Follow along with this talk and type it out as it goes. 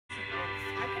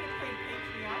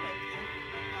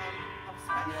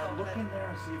Look in there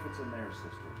and see if it's in there,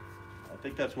 sister. I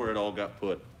think that's where it all got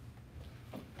put.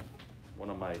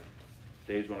 One of my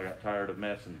days when I got tired of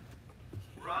messing,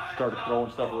 started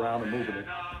throwing stuff around and moving it.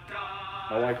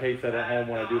 My wife hates that at home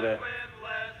when I do that.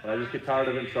 When I just get tired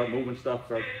of it and start moving stuff,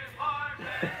 start.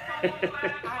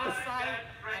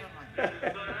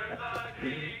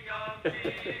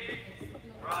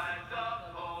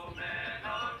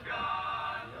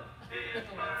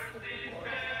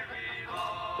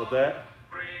 What's that?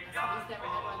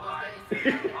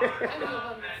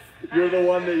 You're the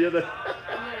one that you're the.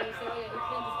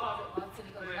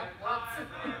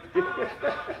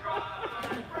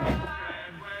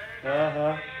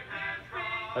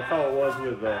 That's how it was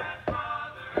with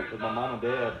my mom and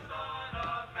dad.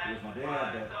 It was my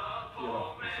dad that, you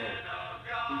know, so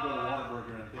he'd go to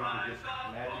Whataburger and things would just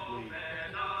magically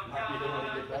not be able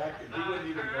to get back, and he wouldn't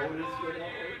even notice, you know.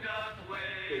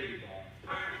 Baby dog.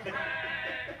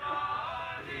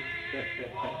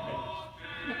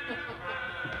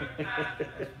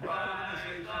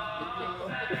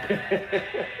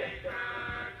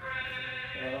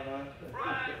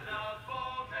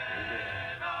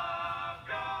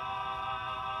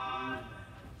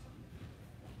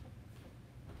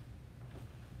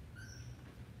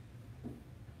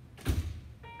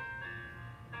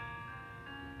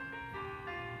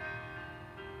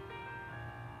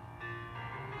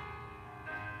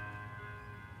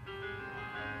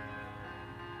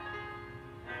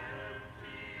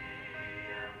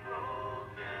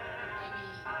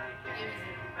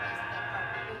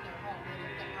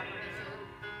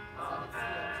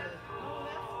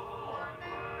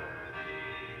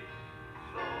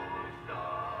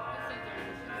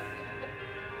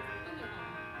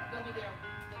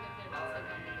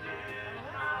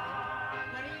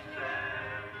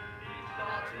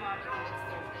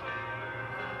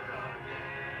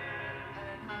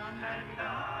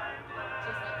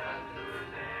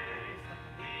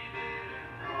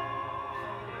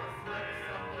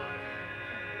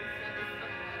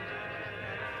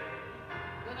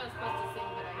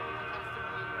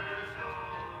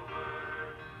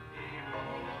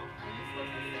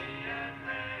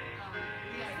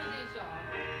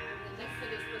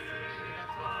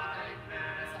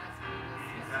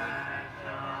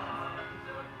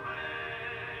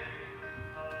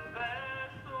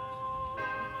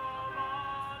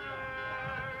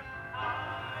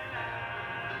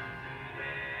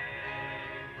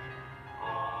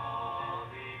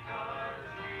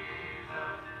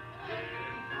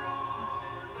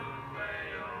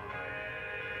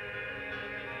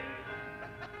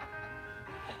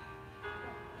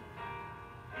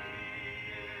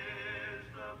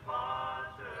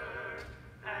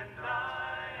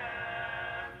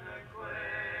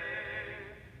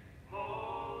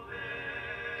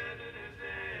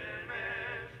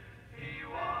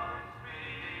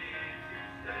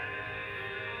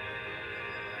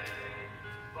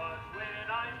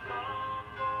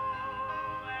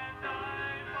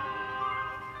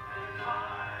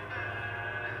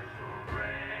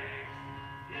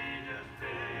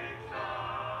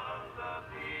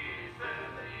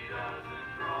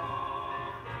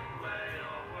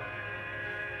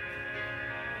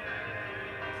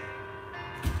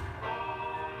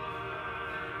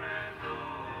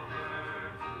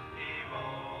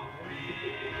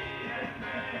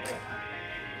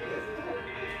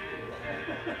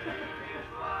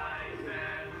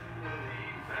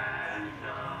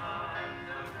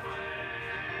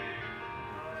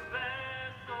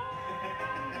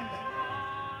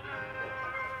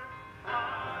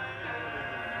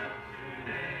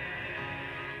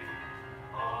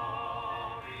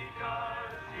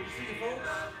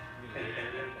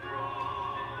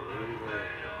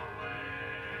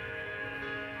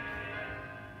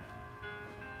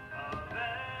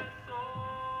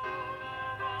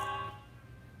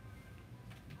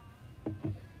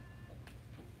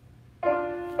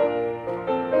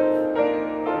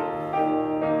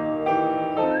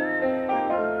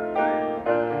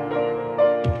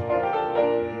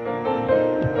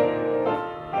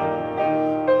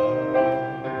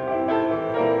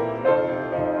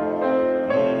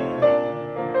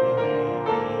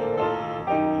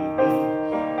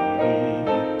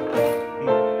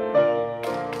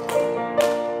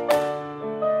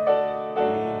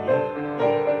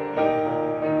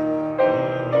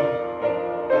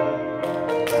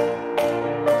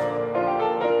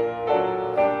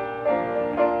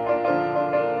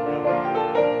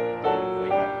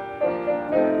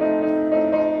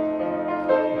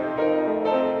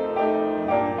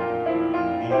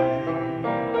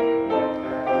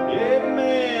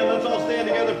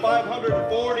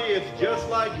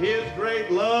 like his great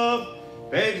love.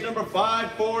 Page number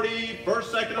 540,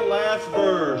 first, second, and last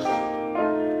verse.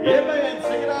 Amen.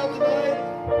 Sing it out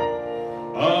tonight.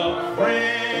 A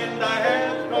friend I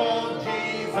have called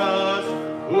Jesus,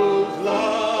 whose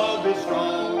love is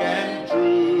strong and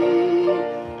true,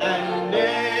 and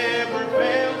never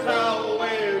fails, I'll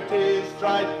wear his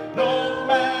stripe, no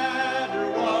matter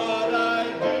what I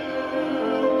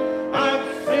do.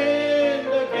 I've sinned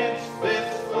against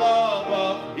this love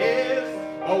of his,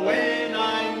 when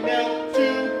I knelt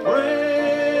to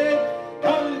pray,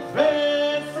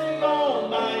 confessing all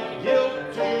my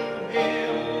guilt to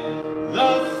him.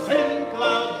 The sin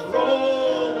clouds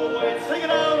rolled away. Sing it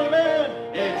out, amen.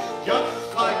 It's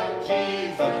just like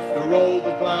Jesus to roll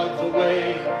the clouds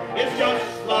away. It's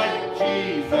just like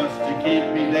Jesus to keep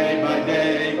me day by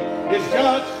day. It's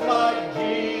just like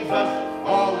Jesus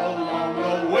all along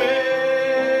the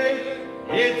way.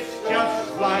 It's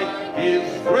just like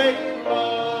his great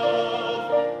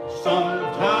love.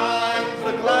 Sometimes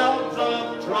the clouds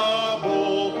of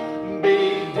trouble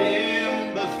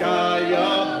bedim the sky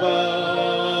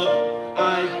above.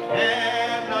 I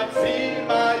cannot see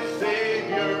my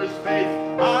Savior's face.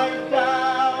 I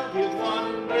doubt his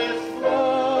wondrous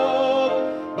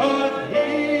love. But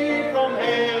he from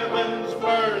heaven's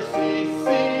mercy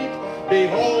seat,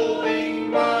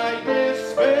 beholding my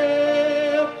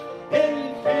despair,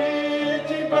 in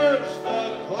pity burst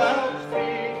the clouds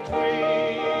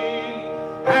between,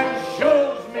 and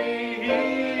shows me he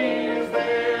is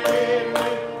there.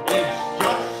 It's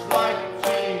just like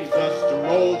Jesus to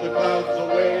roll the clouds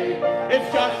away.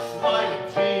 It's just like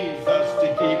Jesus to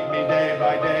keep me day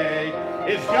by day.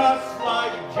 It's just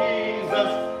like Jesus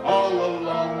all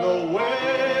along the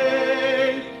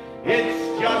way.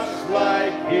 It's just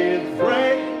like his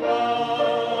great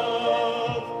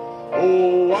love.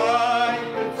 Oh, I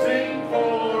could sing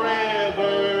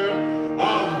forever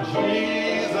of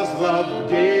Jesus' love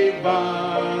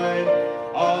divine,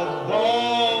 of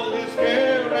all his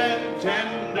care and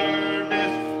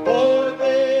tenderness for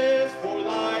this poor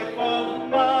life of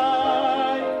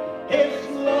mine. His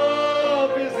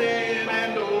love is in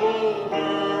and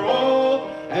over all,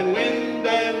 and wind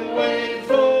and waves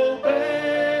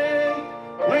obey.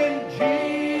 When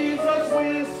Jesus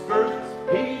whispers,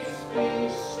 peace be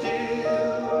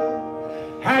still,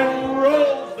 and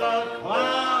rolls the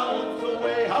clouds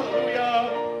away. Hallelujah.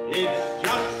 It's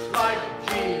just like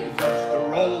Jesus to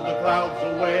roll the clouds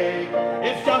away.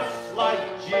 It's just like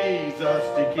Jesus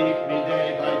to keep me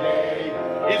day by day.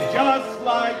 It's just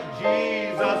like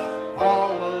Jesus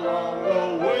all along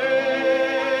the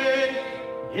way.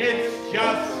 It's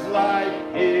just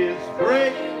like his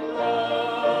great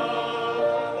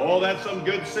love. Oh, that's some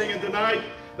good singing tonight.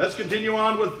 Let's continue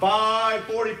on with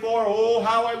 544. Oh,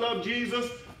 how I love Jesus.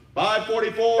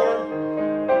 544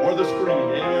 or the screen.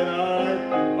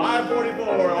 Yeah,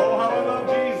 544. Oh, how I love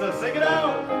Jesus. Sing it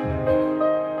out.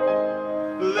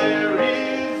 There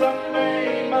is a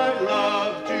name I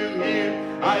love to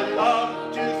hear. I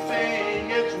love to sing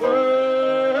its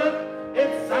word.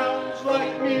 It sounds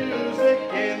like music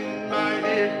in my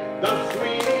ear. The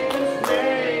sweetest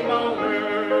name on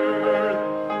earth.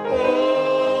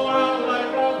 Oh, how I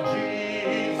love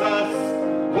Jesus.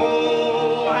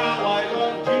 Oh, how I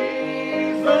love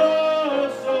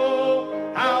Jesus.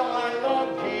 Oh, how I love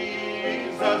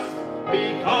Jesus.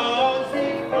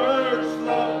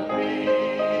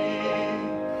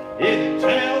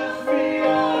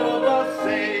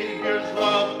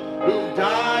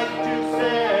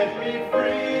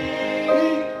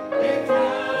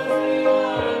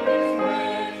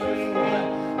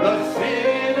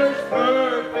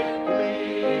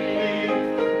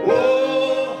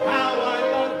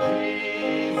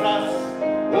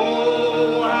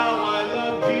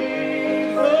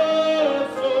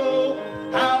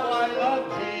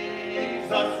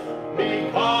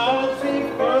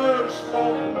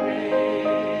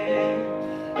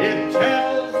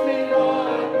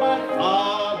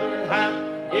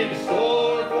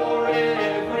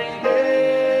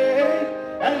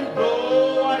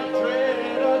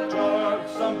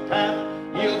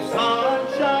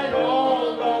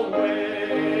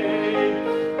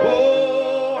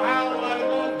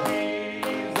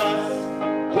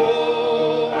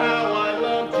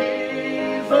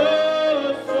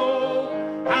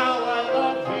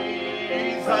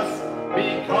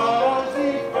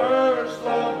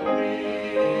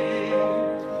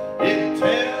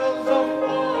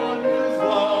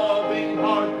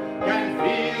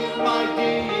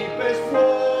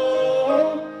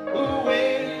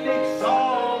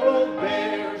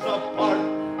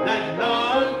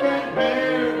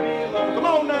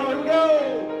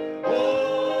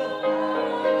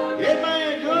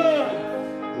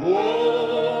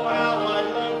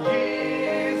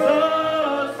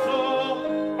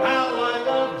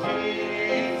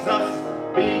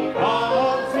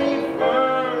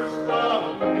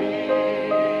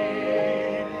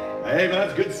 Amen.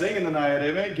 That's good singing tonight.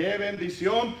 Amen. Que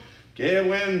bendición. Que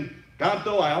buen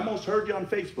canto. I almost heard you on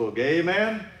Facebook.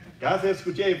 Amen. Casi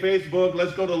escuché Facebook.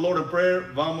 Let's go to the Lord in prayer.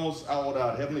 Vamos a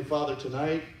orar. Heavenly Father,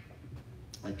 tonight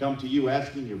I come to you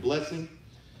asking your blessing,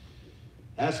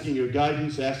 asking your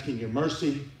guidance, asking your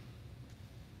mercy,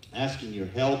 asking your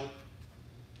help,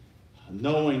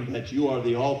 knowing that you are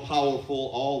the all-powerful,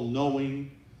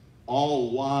 all-knowing,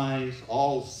 all-wise,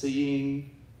 all-seeing,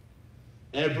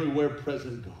 everywhere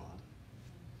present God.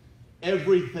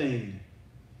 Everything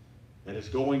that is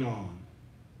going on,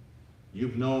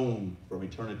 you've known from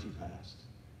eternity past.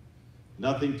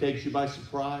 Nothing takes you by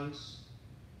surprise.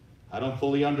 I don't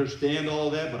fully understand all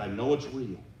of that, but I know it's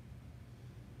real.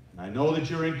 And I know that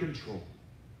you're in control.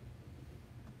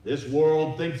 This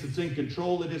world thinks it's in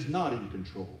control. It is not in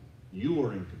control. You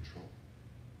are in control.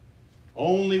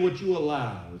 Only what you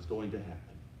allow is going to happen.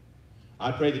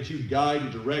 I pray that you guide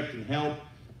and direct and help.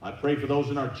 I pray for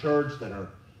those in our church that are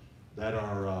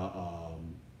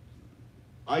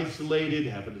isolated,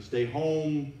 having to stay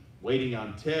home, waiting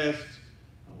on tests,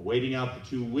 waiting out the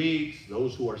 2 weeks,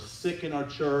 those who are sick in our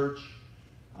church.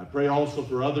 I pray also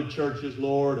for other churches,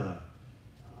 Lord. The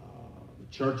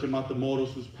church in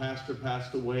Matamoros whose pastor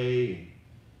passed away.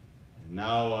 And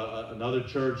now another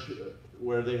church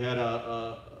where they had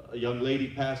a young lady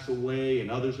pass away and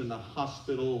others in the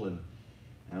hospital. And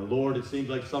Lord, it seems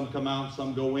like some come out,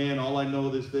 some go in. All I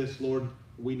know is this, Lord,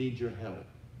 we need your help.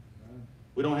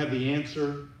 We don't have the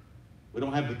answer. We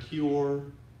don't have the cure.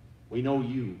 We know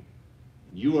you.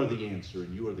 You are the answer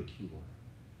and you are the cure.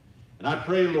 And I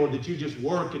pray, Lord, that you just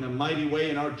work in a mighty way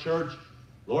in our church.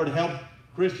 Lord, help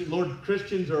Christians. Lord,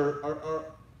 Christians are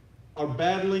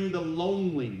battling the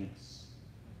loneliness,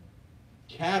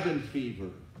 cabin fever,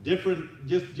 different,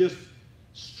 just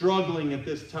struggling at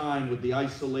this time with the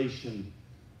isolation.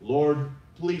 Lord,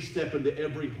 please step into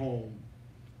every home.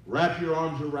 Wrap your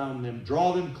arms around them.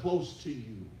 Draw them close to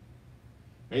you.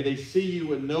 May they see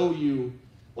you and know you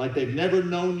like they've never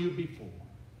known you before.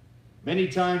 Many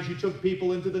times you took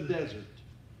people into the desert,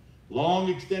 long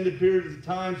extended periods of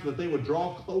time so that they would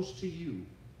draw close to you.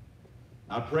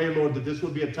 I pray, Lord, that this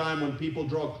would be a time when people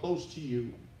draw close to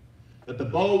you, that the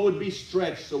bow would be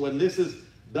stretched so when this is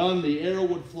done, the arrow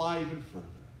would fly even further.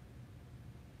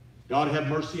 God, have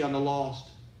mercy on the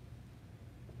lost.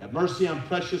 Have mercy on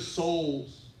precious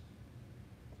souls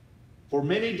for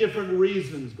many different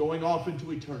reasons going off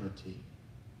into eternity.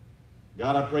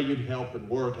 God, I pray you'd help and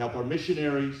work. Help our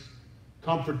missionaries.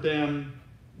 Comfort them.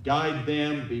 Guide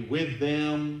them. Be with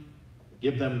them.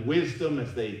 Give them wisdom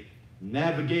as they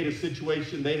navigate a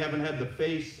situation they haven't had to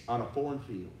face on a foreign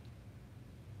field.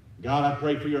 God, I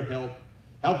pray for your help.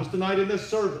 Help us tonight in this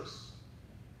service.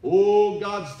 Oh,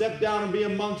 God, step down and be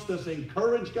amongst us.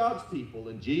 Encourage God's people.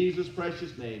 In Jesus'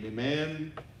 precious name,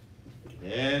 amen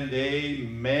and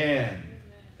amen.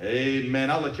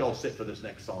 Amen. I'll let y'all sit for this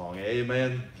next song.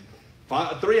 Amen.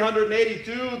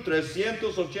 382,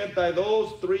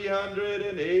 382,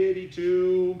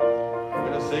 382. We're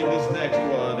going to sing this next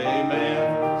one.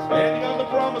 Amen. Standing on the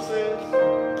promises.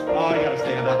 Oh, I got to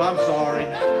stand up. I'm sorry.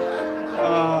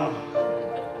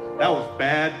 That was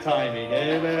bad timing.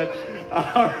 Amen.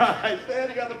 All right.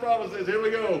 Standing on the promises. Here we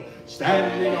go.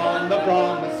 Standing on the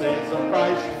promises of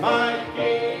Christ, my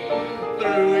King.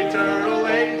 Through eternal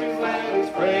ages, let his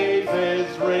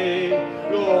praises ring.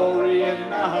 Glory in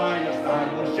the highest,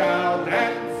 I will shout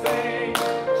and sing.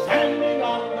 Standing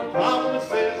on the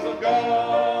promises of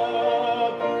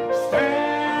God.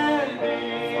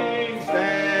 Standing,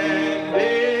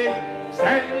 standing,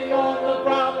 standing on the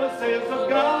promises of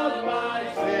God, my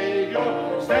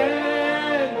Savior.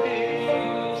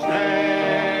 Standing,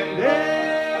 standing.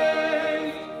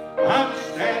 I'm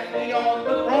standing on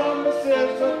the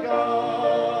promises of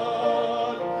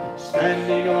God.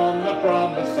 Standing on the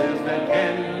promises that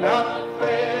cannot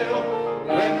fail.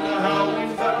 When the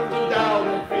howlings of doubt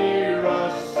and fear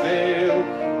assail,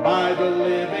 by the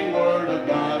living word of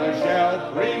God I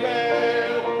shall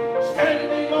prevail.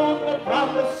 Standing on the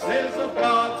promises of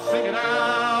God, sing it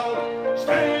out.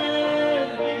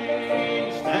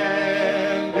 Standing,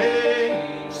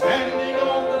 standing, standing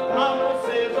on the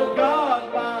promises of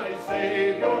God, my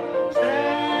Savior.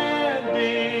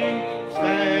 Standing,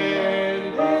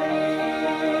 standing.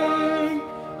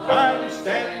 I'm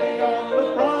standing on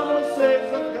the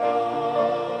promises of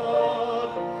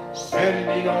God.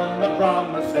 Standing on the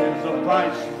promises of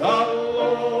Christ the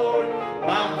Lord.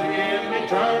 Mounting him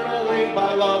eternally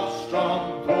by love's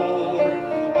strong cord.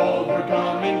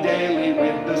 Overcoming daily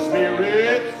with the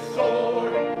Spirit's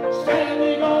sword.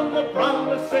 Standing on the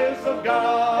promises of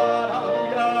God.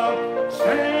 Hallelujah.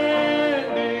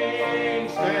 Standing,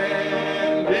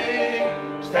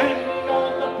 standing, standing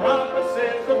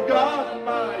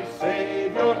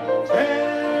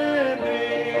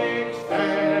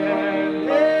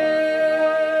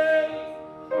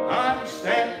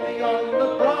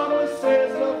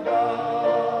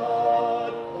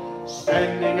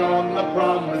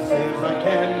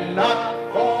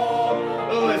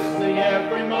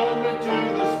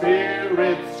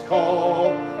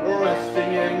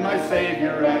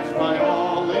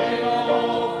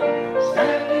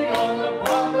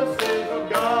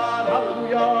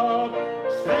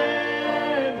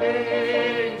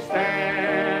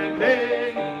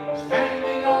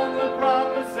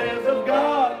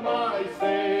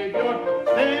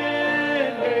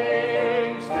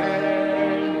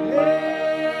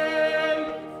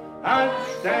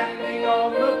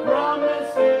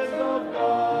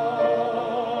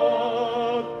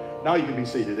Now you can be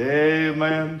seated.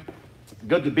 Amen.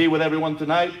 Good to be with everyone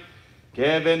tonight.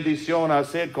 Qué bendición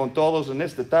hacer con todos en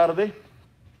esta tarde.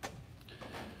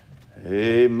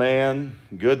 Amen.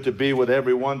 Good to be with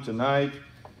everyone tonight.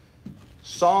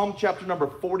 Psalm chapter number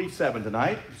 47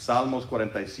 tonight. Salmos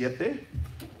 47.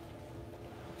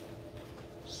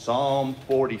 Psalm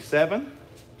 47.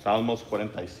 Salmos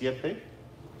 47.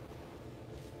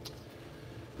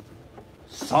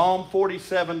 Psalm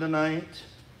 47 tonight.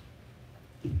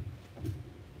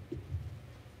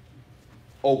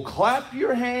 Oh, clap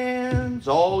your hands,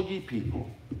 all ye people.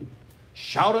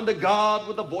 Shout unto God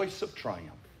with a voice of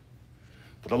triumph.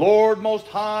 For the Lord Most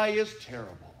High is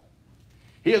terrible.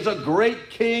 He is a great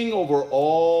king over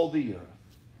all the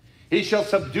earth. He shall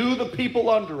subdue the people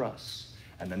under us,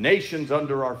 and the nations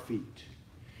under our feet.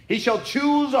 He shall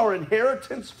choose our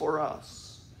inheritance for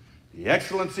us, the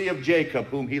excellency of Jacob,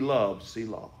 whom he loves,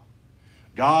 Selah.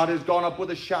 God has gone up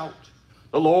with a shout,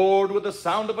 the Lord with the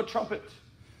sound of a trumpet.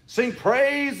 Sing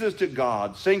praises to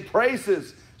God. Sing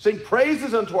praises. Sing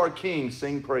praises unto our King.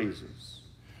 Sing praises.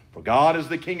 For God is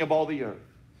the King of all the earth.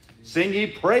 Sing ye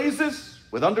praises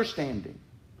with understanding.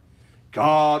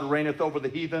 God reigneth over the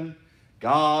heathen.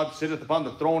 God sitteth upon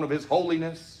the throne of his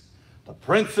holiness. The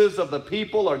princes of the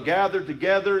people are gathered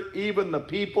together, even the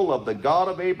people of the God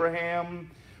of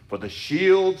Abraham. For the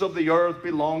shields of the earth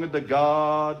belong unto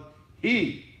God.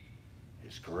 He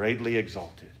is greatly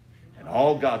exalted. And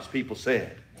all God's people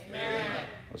said, amen.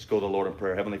 Let's go to the Lord in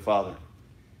prayer. Heavenly Father,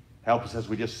 help us as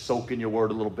we just soak in your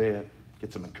word a little bit,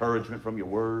 get some encouragement from your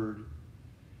word.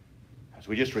 As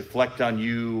we just reflect on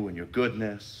you and your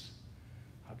goodness,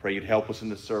 I pray you'd help us in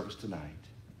this service tonight.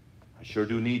 I sure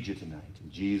do need you tonight.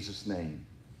 In Jesus' name,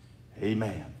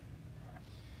 amen.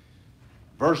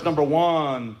 Verse number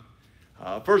 1.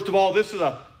 First of all, it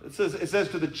says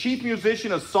to the chief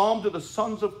musician, a psalm to the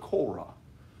sons of Korah.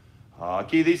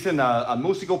 Aquí dicen al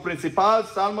músico principal,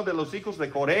 Salmo de los hijos de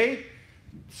Coré.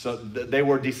 So they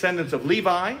were descendants of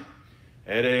Levi,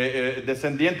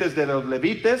 descendientes de los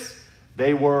levites.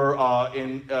 They were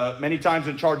many times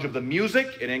in charge of the music,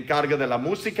 en encarga de la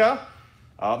música.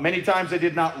 Many times they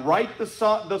did not write the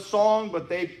song, but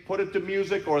they put it to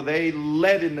music or they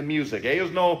led in the music. Ellos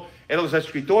no eran los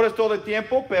escritores todo el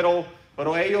tiempo, pero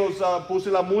ellos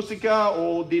puso la música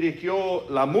o dirigió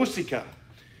la música.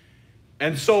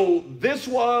 And so this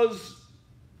was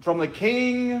from the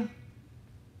king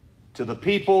to the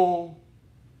people.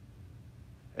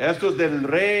 Esto es del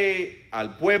rey al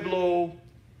pueblo.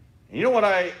 And you know what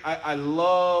I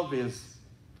love is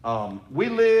we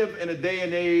live in a day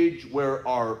and age where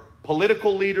our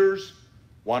political leaders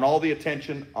want all the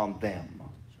attention on them.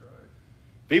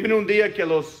 Viven un día que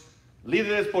los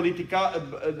líderes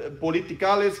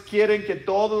politicales quieren que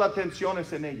toda la atención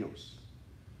es en ellos.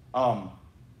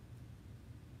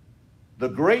 The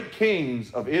great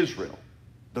kings of Israel,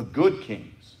 the good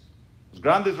kings, los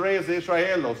grandes reyes de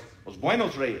Israel, los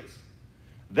buenos reyes,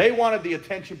 they wanted the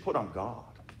attention put on God.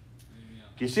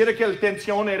 Quisiera que la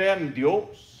atención era en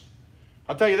Dios.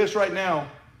 I'll tell you this right now,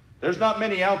 there's not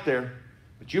many out there,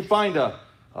 but you find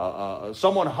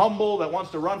someone humble that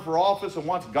wants to run for office and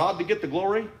wants God to get the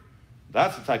glory,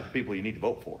 that's the type of people you need to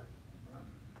vote for.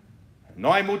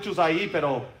 No hay muchos ahí,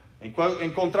 pero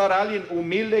encontrar a alguien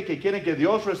humilde que quieren que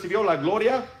Dios recibió la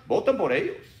gloria, voten por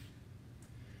ellos.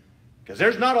 Because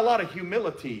there's not a lot of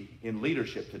humility in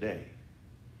leadership today.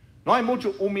 No hay mucha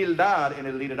humildad en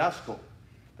el liderazgo.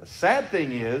 The sad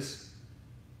thing is,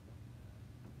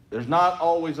 there's not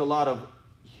always a lot of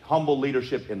humble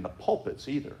leadership in the pulpits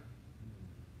either.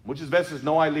 Muchas veces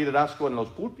no hay liderazgo en los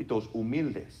púlpitos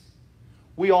humildes.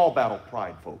 We all battle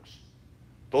pride, folks.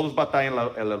 Todos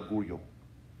batallan el orgullo.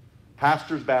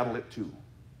 Pastors battle it too.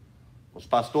 Los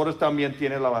pastores también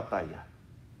tienen la batalla.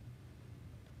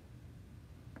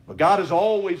 But God has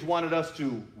always wanted us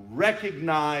to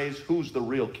recognize who's the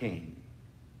real king.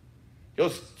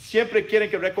 Dios siempre quiere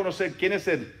que reconocer quién es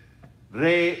el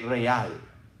rey real.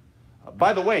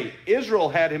 By the way, Israel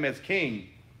had him as king.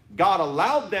 God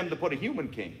allowed them to put a human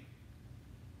king.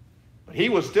 But he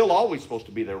was still always supposed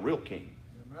to be their real king.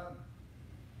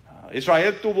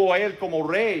 Israel tuvo a él como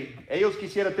rey. Ellos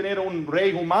quisieran tener un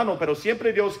rey humano, pero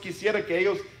siempre Dios quisiera que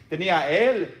ellos tenían a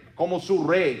él como su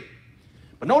rey.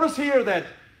 But notice here that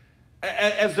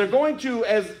as they're going to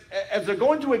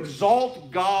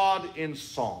exalt God in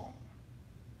song.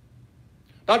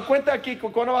 Dan cuenta aquí que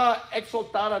cuando va a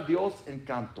exaltar a Dios en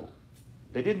canto,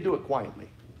 they didn't do it quietly.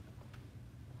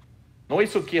 No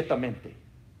hizo quietamente.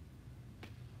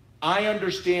 I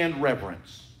understand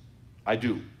reverence. I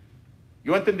do.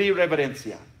 Yo entendí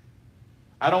reverencia.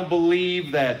 I don't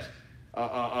believe that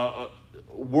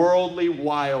worldly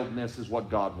wildness is what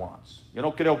God wants. Yo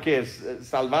no creo que es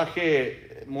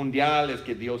salvaje mundial es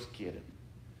que Dios quiere.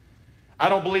 I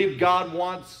don't believe God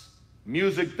wants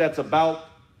music that's about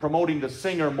promoting the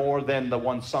singer more than the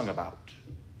one sung about.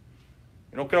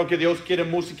 Yo no creo que Dios quiere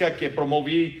música que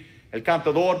promoví el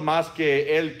cantador más que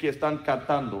el que están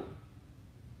cantando.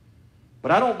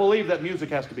 But I don't believe that music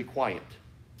has to be quiet.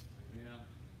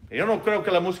 Yeah. Yo no creo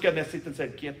que la música necesita ser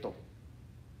quieto.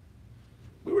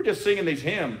 We were just singing these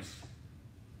hymns,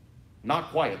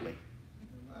 not quietly.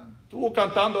 Estuvo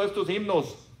cantando estos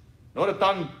himnos, no era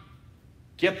tan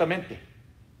quietamente.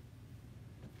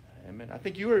 Amen. I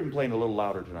think you were even playing a little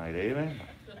louder tonight, amen?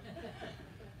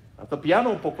 Hasta piano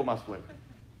un poco más fuerte.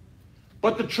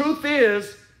 But the truth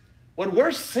is, when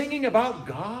we're singing about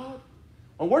God,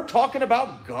 when we're talking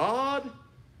about God,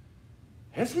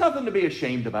 it's nothing to be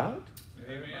ashamed about.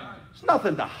 Amen. It's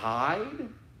nothing to hide.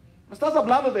 No estás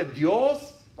hablando de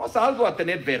Dios. No es algo a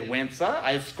tener vergüenza,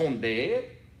 a esconder.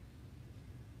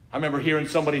 I remember hearing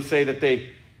somebody say that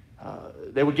they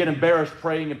would get embarrassed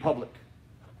praying in public.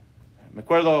 Me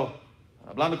acuerdo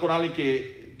hablando con alguien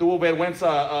que tuvo vergüenza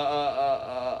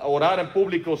a orar en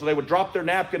público, so they would drop their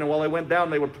napkin, and while they went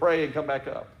down, they would pray and come back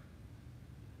up.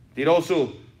 Tiró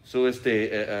su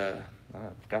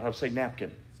God, how to say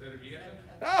napkin.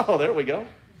 Oh, there we go.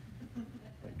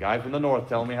 A guy from the north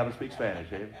telling me how to speak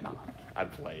Spanish. Eh? No,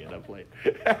 I'd play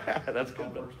it. That's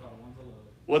good.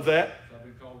 What's that?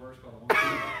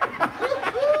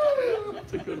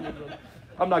 That's a good one.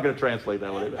 I'm not going to translate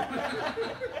that one.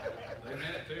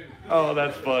 Oh,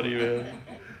 that's funny, man.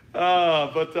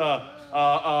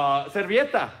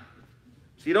 Servilleta.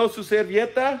 Tiró su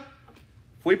servilleta.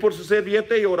 Fui por su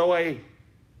servilleta y oró ahí.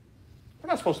 We're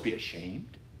not supposed to be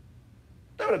ashamed.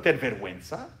 No debemos tener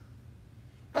vergüenza.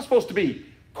 We're not supposed to be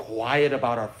quiet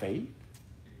about our faith.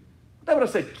 No debemos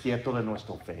ser quieto de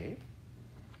nuestra fe.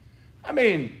 I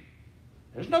mean,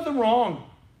 there's nothing wrong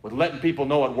with letting people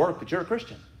know at work that you're a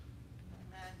Christian.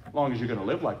 As long as you're going to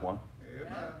live like one.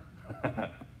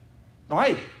 No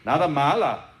hay nada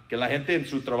mala que la gente en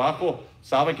su trabajo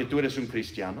sabe que tú eres un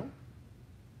cristiano.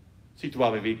 Si tú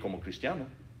vas a vivir como cristiano.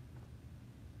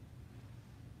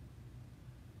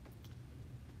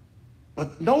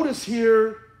 But notice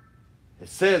here, it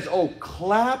says, oh,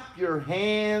 clap your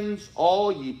hands,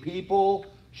 all ye people.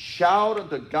 Shout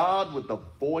unto God with the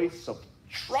voice of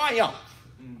triumph.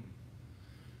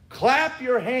 Clap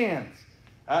your hands.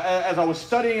 As I was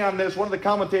studying on this, one of the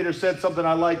commentators said something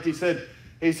I liked. He said,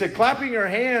 clapping your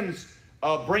hands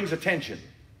brings attention.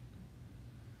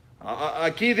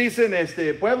 Aquí dicen,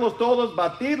 pueblos todos,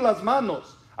 batid las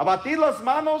manos. A batir las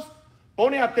manos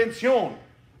pone atención.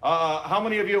 How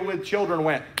many of you with children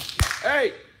went?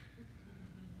 Hey!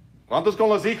 ¿Cuántos con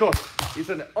los hijos?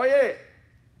 Dicen, oye!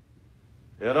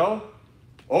 You know?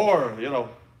 Or, you know,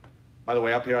 by the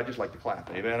way, up here I just like to clap.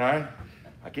 Amen, all right?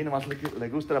 Aquí nomás le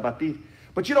gusta batir.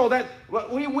 But you know that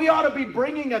we ought to be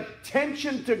bringing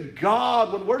attention to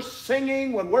God when we're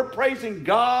singing, when we're praising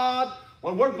God,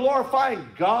 when we're glorifying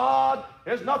God.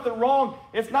 There's nothing wrong.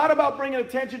 It's not about bringing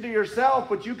attention to yourself,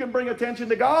 but you can bring attention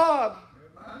to God.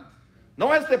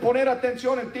 No es de poner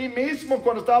atención en ti mismo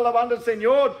cuando estás alabando al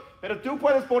Señor, pero tú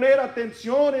puedes poner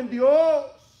atención en Dios.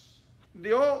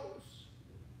 Dios.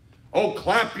 Oh,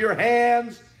 clap your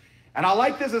hands. And I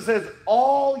like this. It says,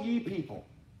 all ye people.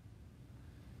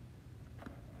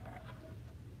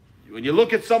 When you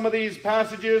look at some of these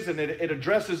passages and it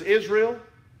addresses Israel,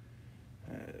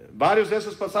 varios de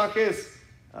esos pasajes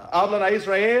hablan a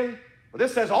Israel, but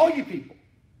this says all you people.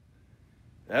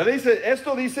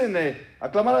 Esto dicen,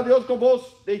 aclamar a Dios con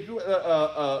voz,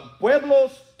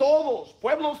 pueblos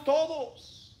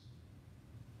todos.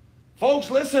 Folks,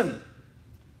 listen.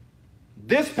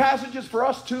 This passage is for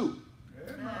us too.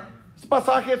 Este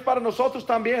pasaje es para nosotros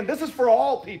también. This is for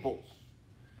all peoples.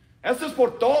 Esto es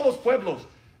por todos pueblos.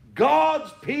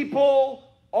 God's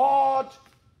people ought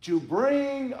to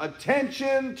bring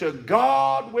attention to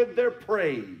God with their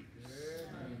praise.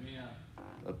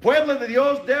 El pueblo de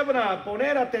Dios deben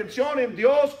poner atención en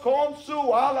Dios con su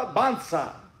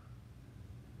alabanza.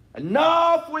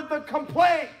 Enough with the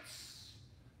complaints,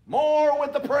 more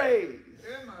with the praise.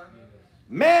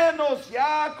 Menos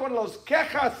ya con los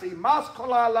quejas y más con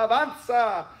la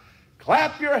alabanza.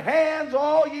 Clap your hands,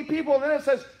 all ye people. And then it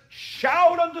says,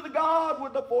 shout unto the God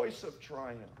with the voice of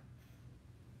triumph.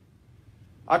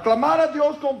 Aclamar a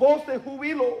Dios con voz de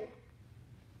júbilo.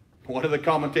 One of the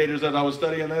commentators as I was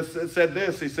studying this said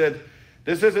this. He said,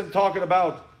 this isn't talking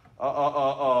about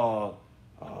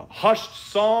hushed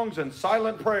songs and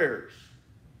silent prayers.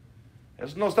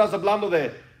 Eso no estás hablando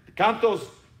de cantos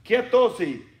quietos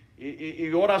y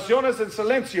y oraciones en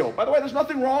silencio. By the way, there's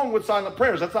nothing wrong with silent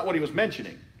prayers. That's not what he was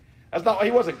mentioning. That's not.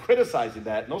 He wasn't criticizing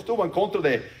that. No estuvo en contra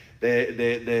de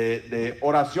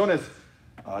oraciones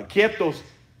quietos.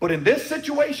 But in this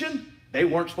situation, they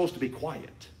weren't supposed to be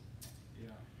quiet.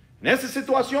 En esa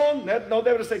situación, no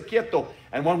debe ser quieto.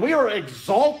 And when we are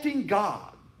exalting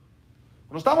God,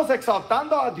 cuando estamos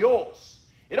exaltando a Dios,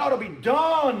 it ought to be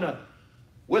done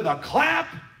with a clap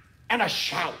and a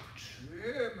shout.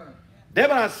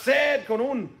 Deben hacer con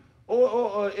un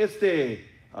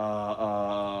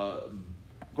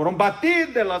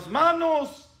batir de las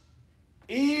manos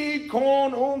y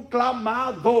con un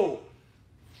clamado.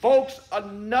 Folks,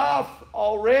 enough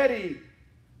already.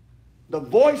 The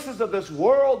voices of this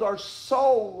world are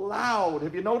so loud.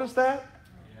 Have you noticed that?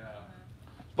 Yeah.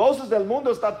 Voces del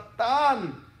mundo están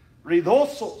tan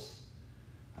ruidosos.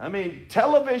 I mean,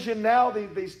 television now,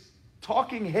 these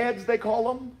talking heads, they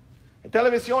call them. En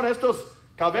televisión, estos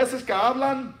cabezas que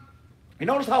hablan, you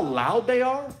notice how loud they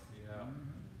are? Yeah.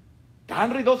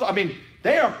 Tan ruidosos. I mean,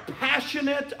 they are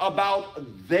passionate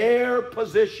about their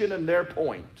position and their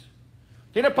point.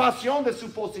 Tiene pasión de su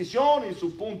posición y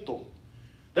su punto.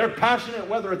 They're passionate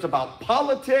whether it's about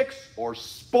politics or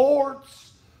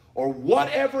sports or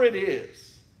whatever it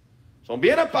is. Son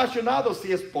bien apasionados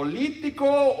si es político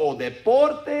o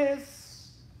deportes.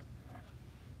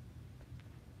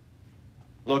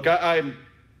 Look, I've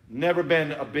never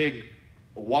been a big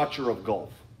watcher of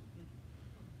golf.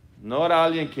 No era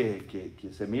alguien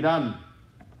que se miran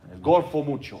el golfo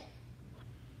mucho.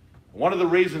 One of the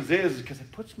reasons is because it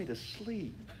puts me to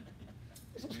sleep.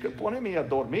 Eso es que pone me a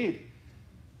dormir.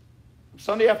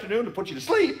 Sunday afternoon to put you to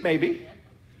sleep, maybe.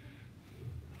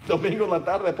 Domingo en la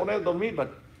tarde pone a dormir,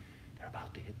 but they're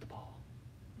about to hit the ball.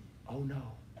 Oh no,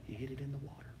 he hit it in the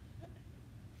water.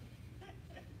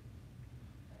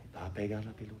 Va a pegar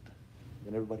la pelota.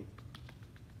 And everybody.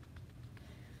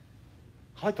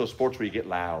 I like those sports where you get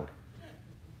loud.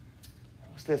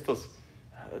 Estos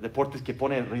deportes que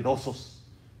ponen ruidosos.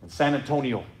 In San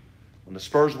Antonio, when the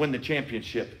Spurs win the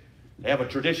championship, they have a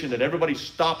tradition that everybody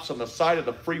stops on the side of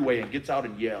the freeway and gets out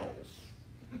and yells.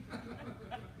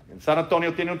 En San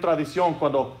Antonio tiene una tradición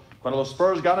cuando los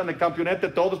Spurs ganan el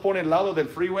campeonato, todos ponen al lado del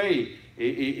freeway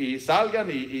y salgan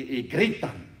y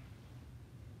gritan.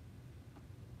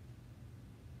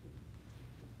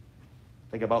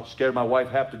 I think about scared my wife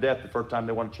half to death the first time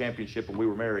they won a championship when we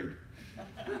were married.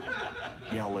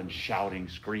 Yelling, shouting,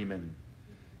 screaming.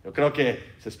 Yo creo que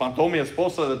se espantó mi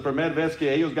esposa la primera vez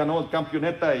que ellos ganó el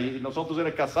campeonato y nosotros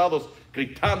eran casados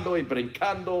gritando y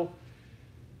brincando.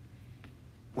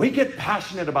 We get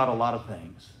passionate about a lot of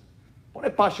things. Pone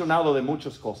apasionado de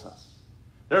muchas cosas.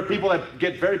 There are people that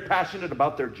get very passionate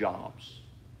about their jobs.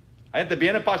 Hay gente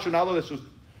bien apasionado de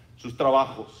sus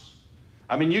trabajos.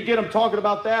 I mean, you get them talking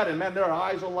about that and man, their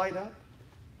eyes will light up.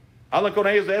 Hablan con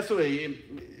ellos de eso y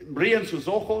brillan sus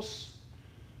ojos.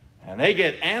 And they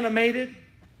get animated.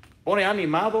 Pone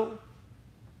animado.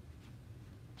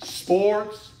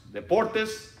 Sports,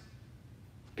 deportes.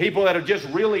 People that are just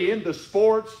really into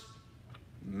sports.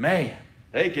 Man,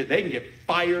 they can get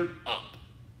fired up.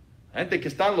 Gente que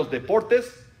está en los deportes.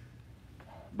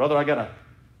 Brother, I got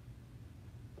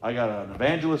an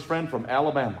evangelist friend from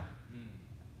Alabama.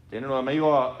 Tiene un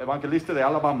amigo evangelista de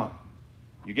Alabama.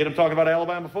 You get him talking about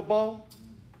Alabama football?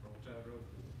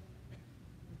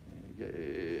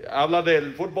 Habla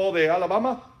del fútbol de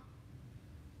Alabama?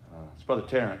 It's Brother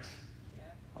Terrence.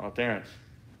 Oh, Terrence.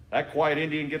 That quiet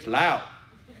Indian gets loud.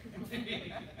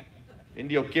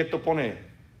 Indio quieto pone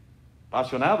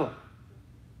apasionado.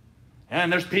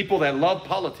 And there's people that love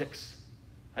politics.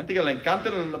 Gente que le encanta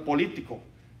el político.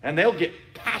 And they'll get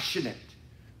passionate.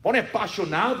 Pone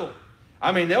apasionado.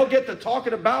 I mean, they'll get to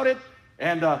talking about it.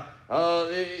 And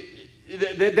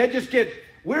they just get...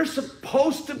 We're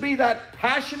supposed to be that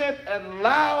passionate and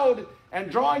loud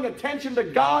and drawing attention to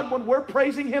God when we're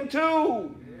praising Him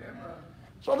too.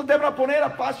 Solo deben poner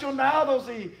apasionados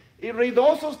y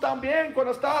ruidosos también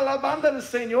cuando está la banda del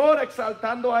Señor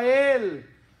exaltando a Él.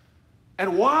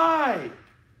 And why?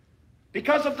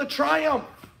 Because of the triumph.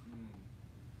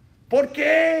 ¿Por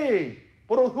qué?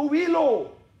 Por el júbilo.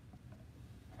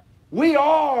 We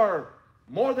are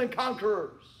more than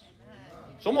conquerors.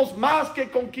 Somos más que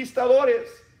conquistadores.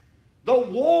 The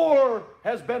war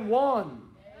has been won.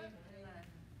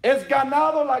 Es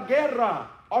ganado la guerra.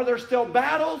 Are there still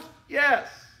battles? Yes.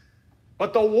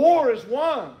 But the war is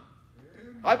won.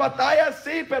 Hay batallas,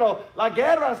 sí, pero la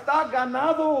guerra está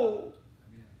ganado.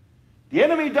 The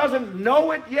enemy doesn't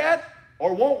know it yet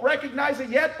or won't recognize it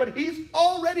yet, but he's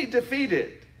already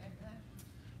defeated.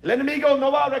 El enemigo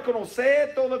no va a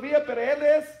reconocer todavía, pero él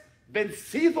es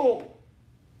vencido.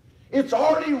 It's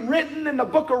already written in the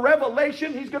book of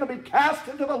Revelation. He's going to be cast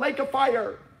into the lake of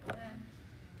fire.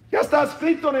 Ya está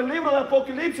escrito en el libro de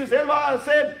Apocalipsis. Él va a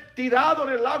ser tirado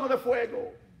en el lago de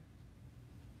fuego.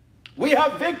 We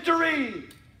have victory.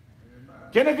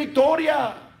 Tiene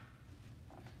victoria.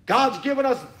 God's given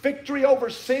us victory over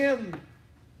sin.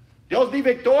 Dios di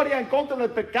victoria en contra del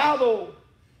pecado.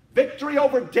 Victory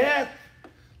over death.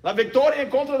 La victoria en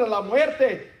contra de la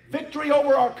muerte. Victory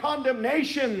over our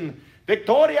condemnation.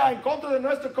 Victoria en contra de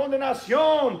nuestra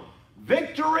condenación.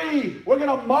 Victory. We're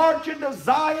going to march into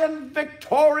Zion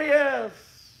victorious.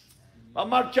 A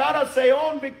marchar a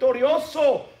Sion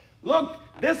victorioso. Look,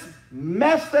 this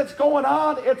mess that's going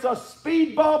on, it's a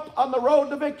speed bump on the road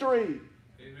to victory.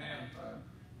 Amen.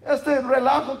 Este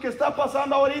relajo que está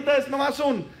pasando ahorita es nomás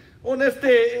un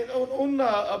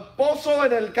pozo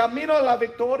en el camino de la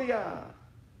victoria.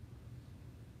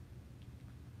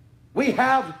 We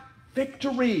have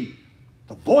victory.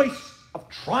 The voice of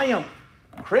triumph.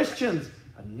 Christians,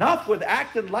 enough with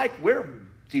acting like we're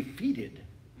defeated.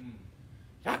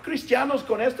 Ya cristianos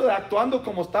con esto de actuando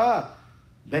como está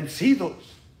vencidos.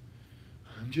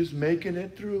 I'm just making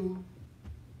it through.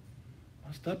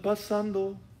 ¿Qué está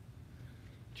pasando?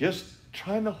 Just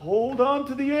trying to hold on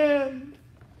to the end.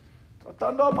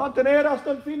 Tratando de mantener hasta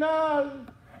el final.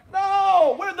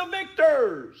 No, we're the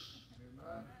victors.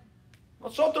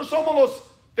 Nosotros somos los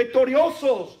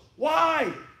victoriosos.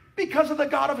 Why? Because of the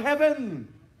God of heaven.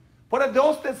 Por el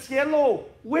Dios del cielo.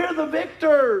 We're the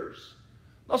victors.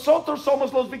 Nosotros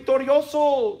somos los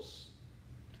victoriosos.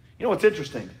 You know what's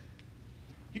interesting?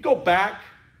 You go back,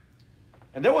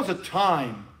 and there was a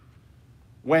time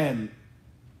when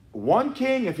one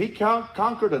king, if he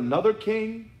conquered another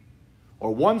king,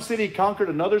 or one city conquered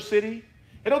another city,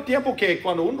 era un tiempo que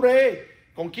cuando un rey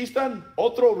conquistan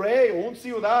otro rey, o una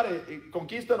ciudad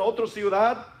conquistan otra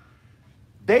ciudad,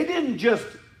 they didn't just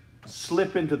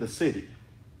slip into the city.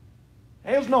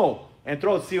 Ellos no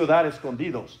entró a ciudad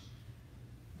escondidos.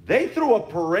 They threw a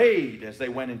parade as they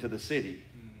went into the city.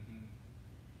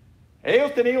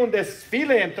 Ellos tenían un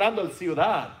desfile entrando a la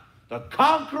ciudad. The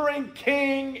conquering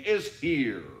king is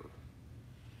here.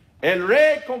 El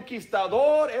rey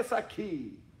conquistador es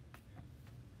aquí.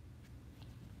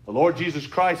 The Lord Jesus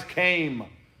Christ came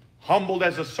humbled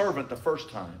as a servant the first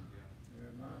time.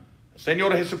 El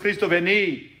Señor Jesucristo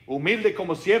venía humilde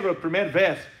como siervo la primera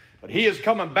vez. But he is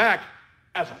coming back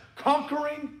as a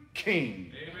conquering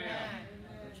king.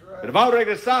 Pero va a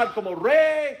regresar como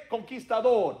rey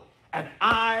conquistador. And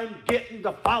I'm getting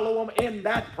to follow him in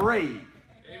that parade.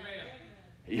 Amen.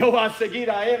 Yo voy a seguir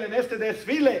a él en este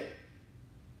desfile.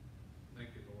 Thank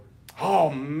you, Lord. Oh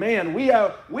man, we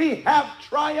have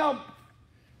triumph.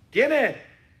 Tiene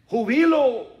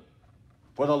jubilo.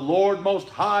 For the Lord Most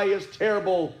High is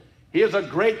terrible. He is a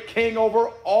great king over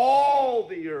all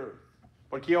the earth.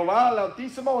 Porque Jehová el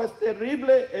Altísimo es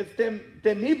terrible, es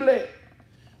temible.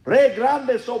 Rey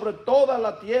grande sobre toda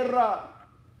la tierra.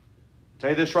 Tell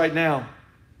you this right now.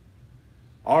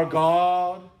 Our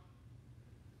God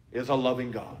is a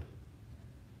loving God.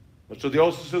 Nuestro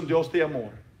Dios es un Dios de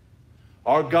amor.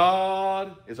 Our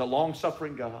God is a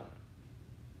long-suffering God.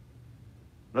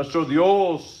 Nuestro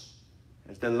Dios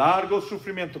es de largo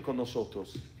sufrimiento con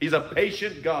nosotros. He's a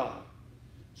patient God.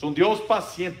 Es un Dios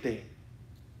paciente.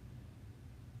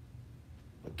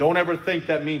 But don't ever think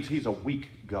that means he's a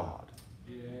weak God.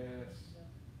 Yes.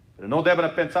 Pero no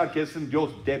deben pensar que es un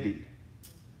Dios débil.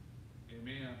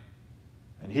 Amen.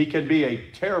 And he can be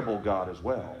a terrible God as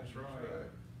well. That's right.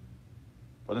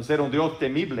 Pueden ser un Dios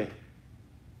temible.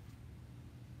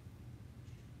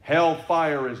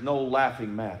 Hellfire is no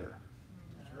laughing matter.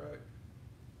 That's right.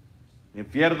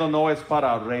 Infierno no es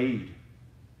para reír.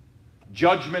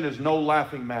 Judgment is no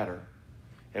laughing matter.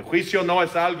 El juicio no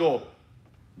es algo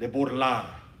de burlar.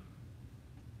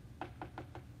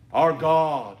 Our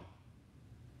God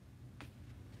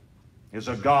is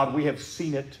a God. We have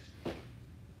seen it.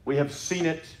 We have seen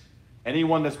it.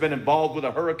 Anyone that's been involved with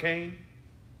a hurricane,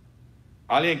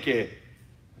 alguien que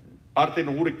parte en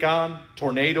un huracán,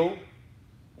 tornado,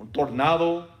 un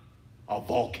tornado, a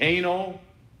volcano,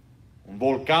 un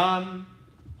volcán,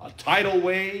 a tidal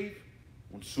wave,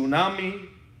 un tsunami,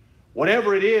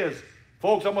 whatever it is,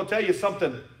 folks, I'm going to tell you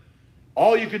something.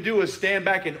 All you can do is stand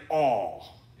back in awe.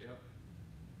 Yep.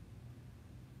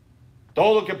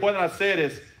 Todo lo que pueden hacer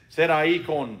es ser ahí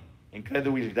con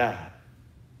incredulidad.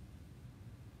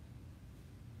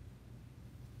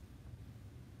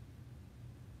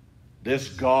 This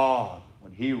God,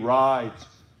 when he rides,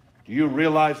 do you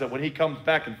realize that when he comes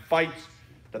back and fights,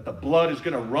 that the blood is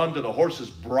going to run to the horse's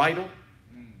bridle?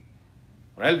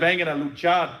 Cuando él venga a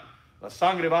luchar, la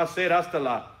sangre va a ser hasta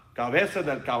la cabeza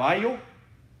del caballo.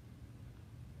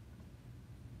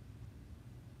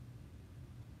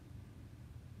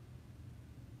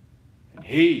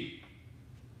 He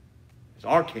is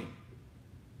our King,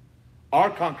 our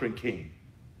conquering King,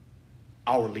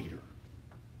 our leader.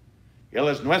 Él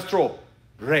es nuestro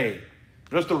rey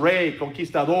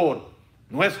conquistador,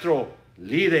 nuestro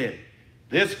líder.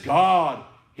 This God,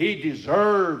 he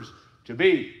deserves to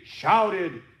be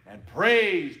shouted and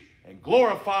praised and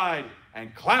glorified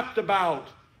and clapped about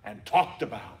and talked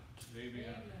about.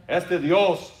 Amen. Este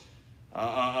Dios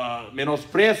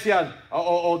menosprecian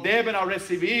o deben a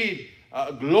recibir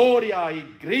gloria y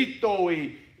grito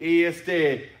y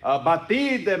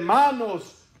batir de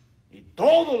manos y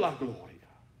toda la gloria.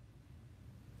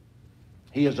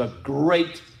 He is a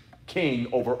great king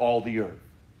over all the earth.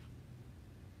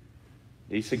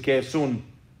 Dice que es un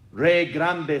rey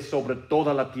grande sobre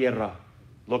toda la tierra.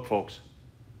 Look, folks.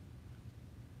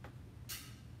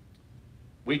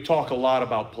 We talk a lot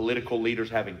about political leaders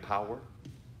having power.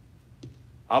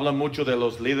 Hablan mucho de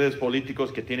los líderes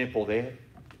políticos que tienen poder.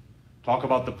 Talk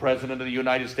about the president of the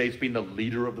United States being the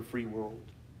leader of the free world.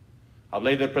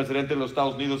 Hablé del presidente de los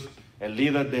Estados Unidos, el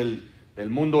líder del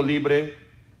mundo libre.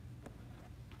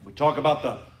 We talk about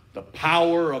the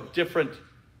power of different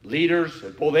leaders,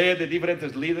 el poder de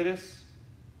diferentes líderes.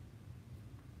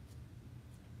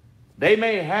 They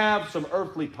may have some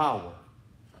earthly power,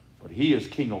 but he is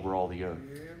king over all the earth.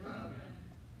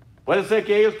 Puede ser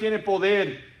que ellos tienen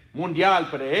poder mundial,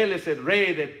 pero él es el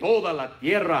rey de toda la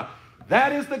tierra.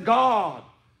 That is the God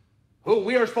who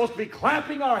we are supposed to be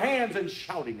clapping our hands and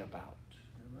shouting about.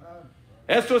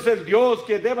 Esto es el Dios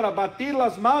que deben batir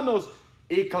las manos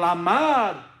y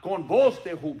clamar con voz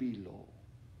de júbilo.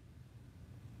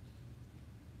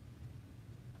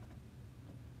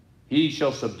 He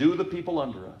shall subdue the people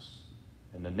under us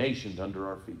and the nations under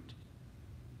our feet.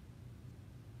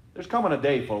 There's coming a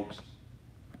day, folks.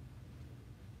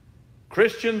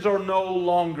 Christians are no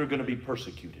longer going to be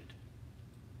persecuted.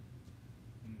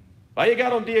 Va a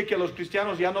llegar un día que los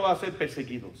cristianos ya no van a ser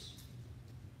perseguidos.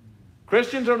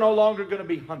 Christians are no longer going to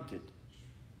be hunted.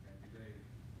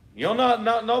 No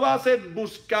va a ser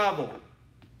buscado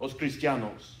los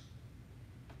cristianos.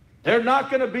 They're not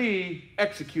going to be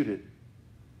executed.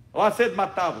 No va a ser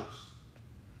matados.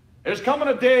 There's coming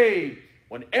a day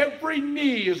when every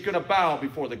knee is going to bow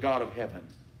before the God of heaven.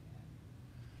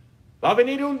 Va a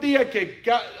venir un día que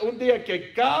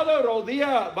cada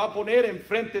rodilla va a poner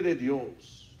enfrente de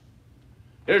Dios.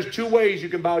 There's two ways you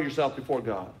can bow yourself before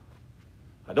God.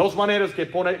 Hay dos maneras que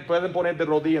pueden poner de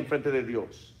rodilla enfrente de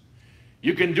Dios.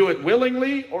 You can do it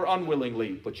willingly or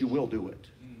unwillingly, but you will do it.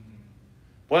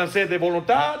 Pueden ser de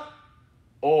voluntad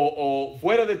o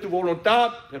fuera de tu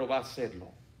voluntad, pero va a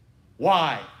hacerlo.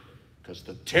 Why? Because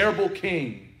the terrible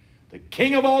king, the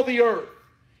king of all the earth,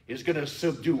 is going to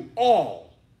subdue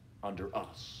all under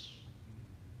us.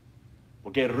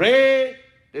 Porque el rey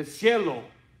del cielo,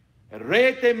 el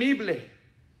rey temible,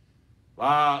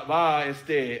 va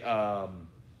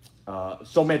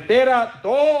someter a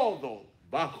todo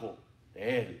bajo de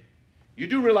él. You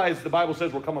do realize the Bible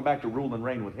says we're coming back to rule and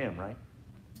reign with him, right?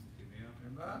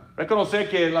 Reconocer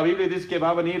que la Biblia dice que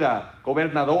va a venir a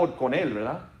gobernador con él,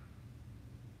 ¿verdad?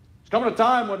 It's coming a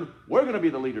time when we're going to be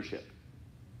the leadership.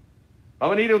 Va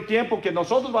a venir un tiempo que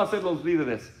nosotros vamos a ser los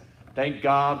líderes. Thank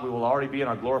God we will already be in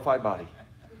our glorified body.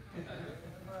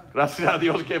 Gracias a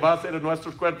Dios que va a ser en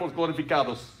nuestros cuerpos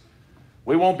glorificados.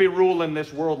 We won't be ruling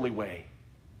this worldly way.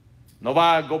 No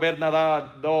va a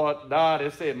gobernar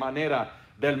esa manera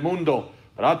del mundo.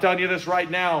 But I'll tell you this right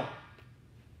now.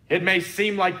 It may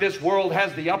seem like this world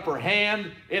has the upper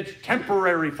hand. It's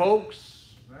temporary,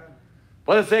 folks.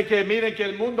 Puede ser que miren que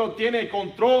el mundo tiene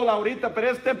control ahorita,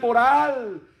 pero es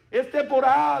temporal. Es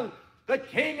temporal. The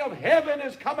King of heaven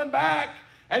is coming back,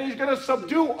 and he's going to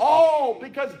subdue all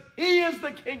because he is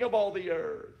the King of all the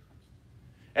earth.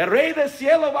 El Rey del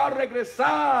cielo va a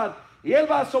regresar y él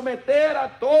va a someter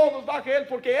a todos bajo él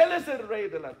porque él es el Rey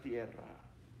de la tierra.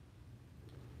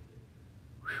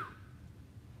 Whew.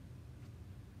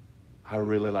 I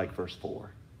really like verse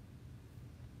 4.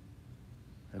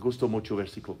 Me gustó mucho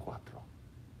versículo 4.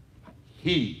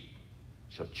 He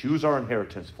shall choose our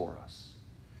inheritance for us,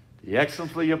 the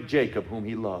excellency of Jacob whom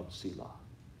he loves, Selah.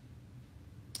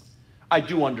 I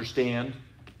do understand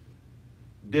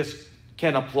this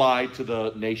can apply to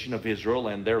the nation of Israel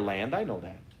and their land. I know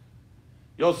that.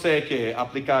 Yo sé que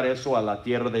aplicar eso a la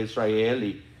tierra de Israel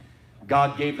y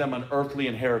God gave them an earthly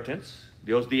inheritance.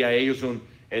 Dios dio a ellos una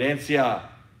herencia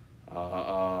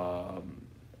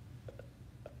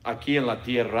aquí en la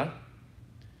tierra.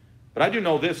 But I do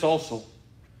know this also.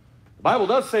 The Bible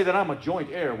does say that I'm a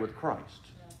joint heir with Christ.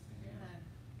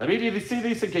 La Biblia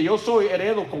dice que yo soy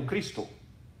heredero con Cristo.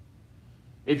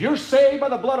 If you're saved by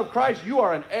the blood of Christ, you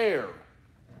are an heir.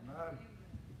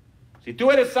 Si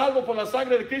tú eres salvo por la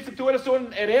sangre de Cristo, tú eres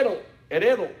un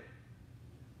heredo.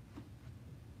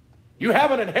 You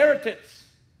have an inheritance.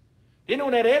 Tiene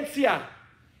una herencia.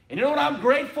 And you know what I'm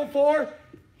grateful for?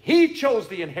 He chose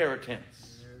the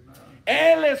inheritance.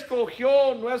 Él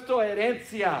escogió nuestra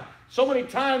herencia. So many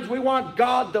times we want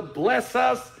God to bless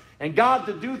us and God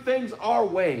to do things our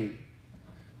way.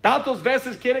 Tantas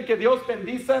veces quieren que Dios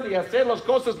bendiga y hacer las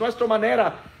cosas nuestra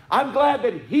manera. I'm glad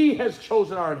that He has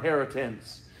chosen our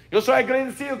inheritance. Yo soy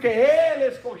agradecido que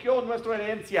Él escogió nuestra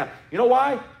herencia. You know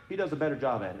why? He does a better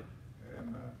job at it.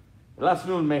 Él hace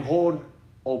una mejor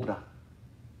obra.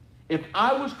 If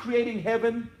I was creating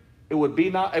heaven, it would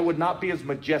not be as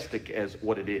majestic as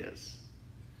what it is.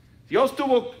 Si yo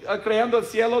estuvo creando el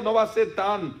cielo, no va a ser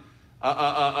tan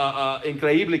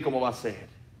increíble como va a ser.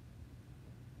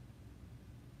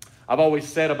 I've always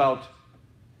said about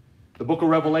the book of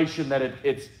Revelation that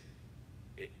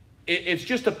it's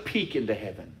just a peek into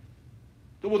heaven.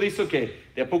 Tuvo dicho que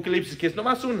de Apocalipsis que es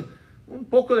nomás un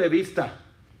poco de vista.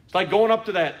 It's like going up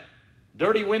to that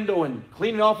dirty window and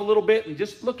cleaning off a little bit and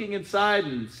just looking inside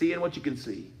and seeing what you can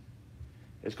see.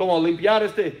 Es como limpiar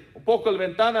un poco la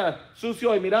ventana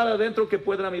sucio y mirar adentro que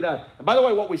puedan mirar. And by the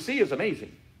way, what we see is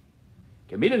amazing.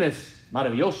 Que miren es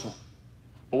maravilloso.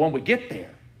 But when we get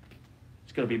there,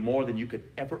 it's going to be more than you could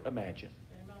ever imagine.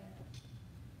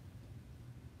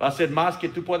 Va a ser más que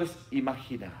tú puedes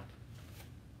imaginar.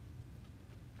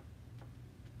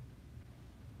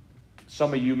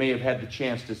 Some of you may have had the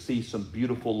chance to see some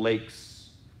beautiful lakes,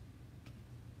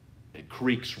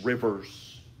 creeks,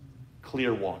 rivers,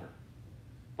 clear water.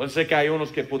 Puede ser que hay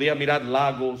unos que podían mirar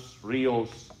lagos, ríos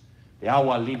de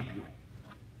agua limpio.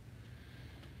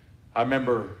 I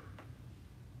remember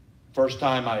first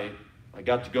time I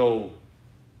got to go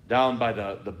down by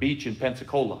the beach in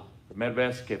Pensacola. The primera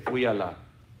vez que fui a la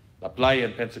playa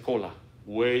en Pensacola,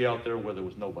 way out there where there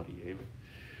was nobody.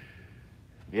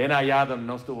 Bien allá donde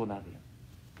no estuvo nadie.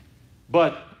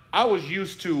 But I was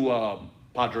used to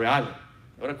Padre Island.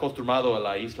 Era acostumbrado a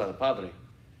la isla de Padre.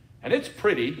 And it's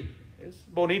pretty, it's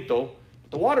bonito,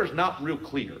 but the water's not real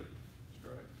clear.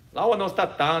 El agua no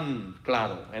está tan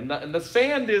claro. And the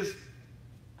sand is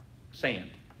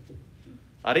sand.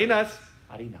 Harina es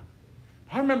harina.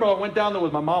 I remember I went down there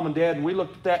with my mom and dad and we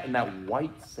looked at that and that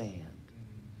white sand.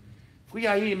 Fui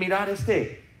ahí a mirar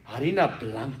harina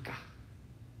blanca.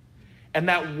 And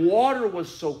that water was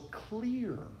so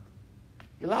clear.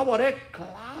 El agua era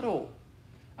claro.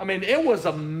 I mean, it was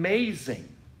amazing.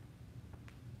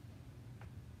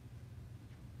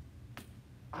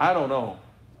 I don't know.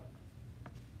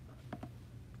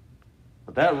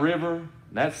 But that river,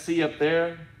 that sea up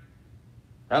there,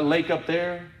 that lake up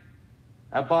there,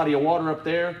 that body of water up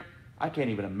there, I can't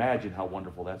even imagine how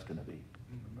wonderful that's going to be.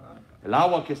 El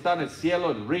agua que está en el cielo,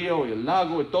 el río y el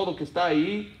lago y todo que está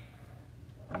ahí,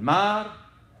 el mar,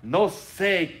 no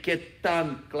sé qué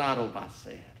tan claro va a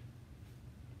ser.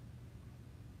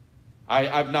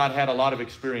 I've not had a lot of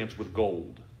experience with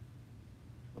gold.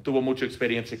 No tuve mucha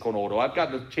experiencia con oro. I've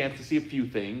gotten a chance to see a few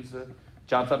things.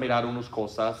 Chance a mirar unas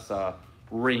cosas,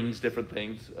 rings, different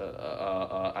things,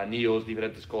 anillos,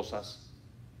 diferentes cosas.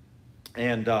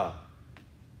 And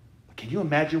can you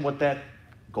imagine what that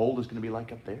gold is going to be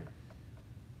like up there?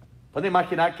 ¿Pueden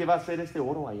imaginar qué va a ser este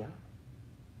oro allá?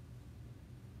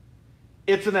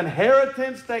 It's an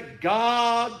inheritance that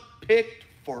God picked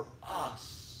for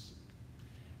us.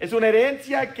 Es una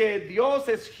herencia que Dios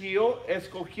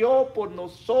escogió por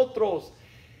nosotros.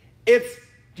 Do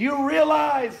you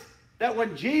realize that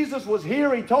when Jesus was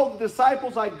here, He told the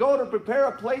disciples, I'd go to prepare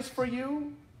a place for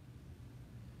you?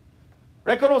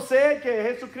 Reconocer que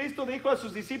Jesucristo dijo a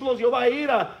sus discípulos, yo voy a ir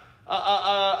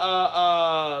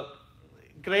a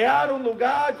crear un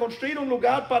lugar, construir un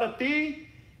lugar para ti.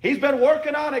 He's been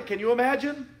working on it. Can you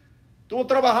imagine? Estuvo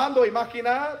trabajando,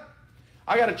 imaginar.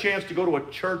 I got a chance to go to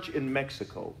a church in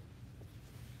Mexico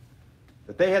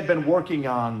that they had been working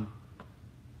on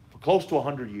for close to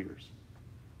 100 years.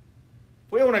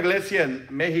 Fui a una iglesia en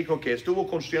México que estuvo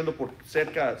construyendo por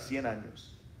cerca de 100 años.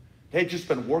 They had just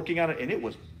been working on it, and it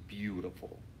was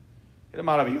beautiful. Era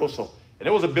maravilloso. And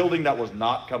it was a building that was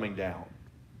not coming down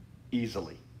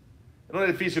easily. Era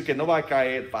un edificio que no va a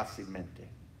caer fácilmente.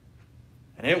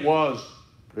 And it was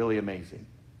really amazing.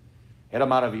 Era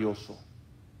maravilloso.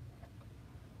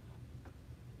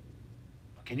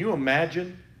 Can you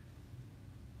imagine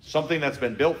something that's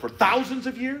been built for thousands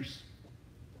of years?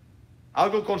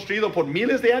 Algo construido por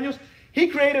miles de años. He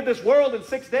created this world in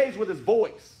 6 days with His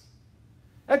voice.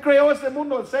 Él creó este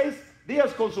mundo en 6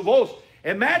 días con su voz.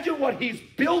 Imagine what He's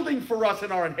building for us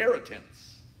in our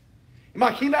inheritance.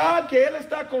 Imaginad que Él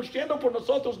está construyendo por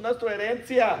nosotros nuestra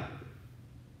herencia.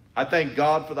 I thank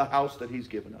God for the house that He's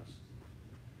given us.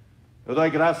 Yo doy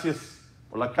gracias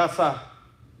por la casa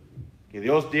que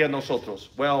Dios dio a nosotros.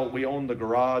 Well, we own the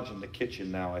garage and the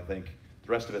kitchen now, I think.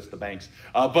 The rest of it's the banks.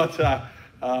 Son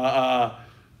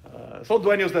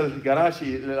dueños del garage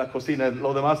y de la cocina,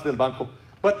 lo demás del banco.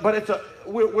 But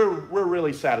we're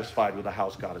really satisfied with the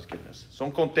house God has given us.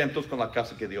 Son contentos con la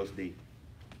casa que Dios di.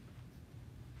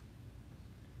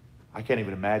 I can't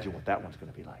even imagine what that one's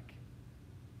going to be like.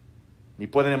 Ni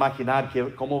pueden imaginar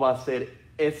cómo va a ser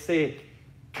ese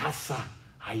casa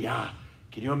allá.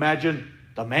 Can you imagine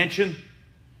the mansion?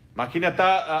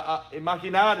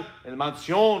 Imaginar el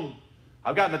mansión.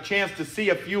 I've gotten a chance to see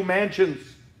a few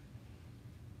mansions.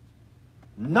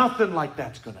 Nothing like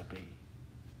that's going to be.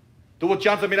 Tuvo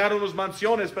chance de mirar unas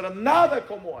mansiones, pero nada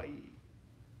como ahí.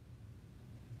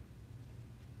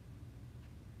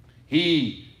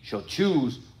 He shall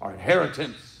choose our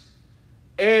inheritance.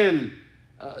 Él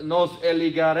nos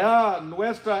eligará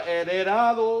nuestra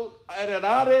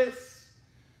heredades.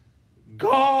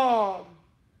 God.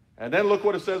 And then look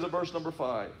what it says in verse number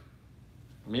 5.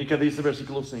 Mira que dice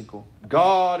versículo 5.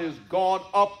 God is gone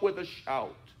up with a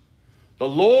shout. The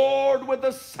Lord with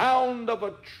the sound of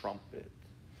a trumpet.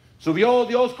 Subió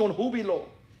Dios con júbilo.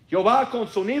 Jehová con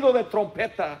sonido de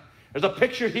trompeta. There's a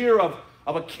picture here of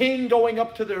a king going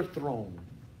up to their throne.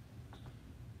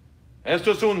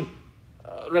 Esto es un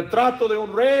retrato de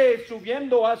un rey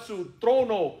subiendo a su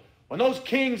trono. When those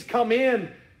kings come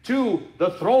in to the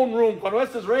throne room, cuando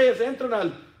estos reyes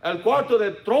entran al cuarto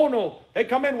del trono, they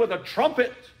come in with a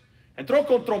trumpet. Entró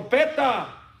con trompeta.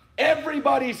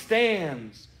 Everybody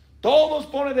stands. Todos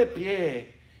ponen de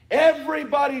pie.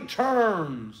 Everybody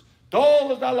turns.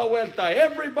 Todos dan la vuelta.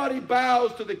 Everybody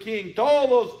bows to the king.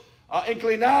 Todos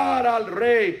inclinar al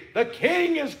rey. The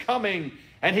king is coming.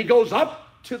 And he goes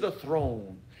up to the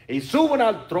throne. Y suben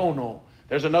al trono.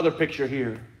 There's another picture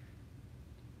here.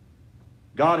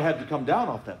 God had to come down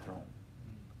off that throne.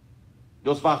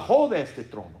 Dios bajó de este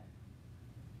trono.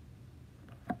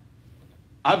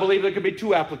 I believe there could be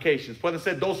two applications. Pueden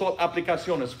ser dos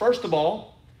aplicaciones. First of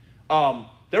all,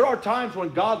 there are times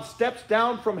when God steps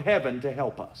down from heaven to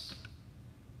help us.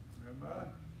 Amen.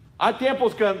 Hay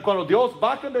tiempos cuando Dios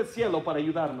baja del cielo para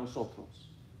ayudar a nosotros.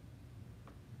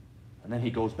 And then He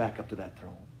goes back up to that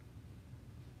throne.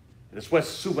 Y después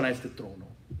suben a este trono.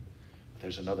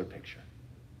 There's another picture.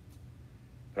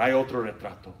 Pero hay otro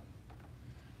retrato.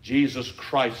 Jesus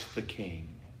Christ the King.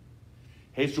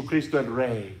 Jesucristo el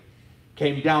Rey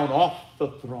came down off the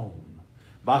throne.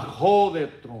 Bajó del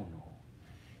trono.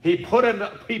 He put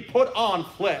on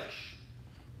flesh.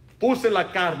 Puso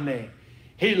la carne.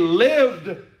 He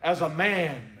lived as a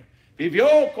man.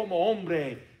 Vivió como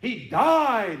hombre. He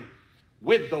died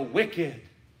with the wicked.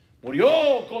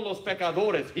 Murió con los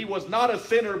pecadores. He was not a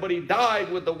sinner, but he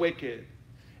died with the wicked.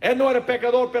 Él no era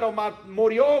pecador, pero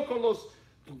murió con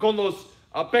los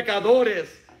pecadores.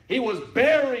 He was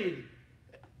buried,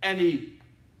 and he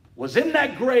was in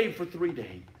that grave for 3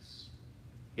 days.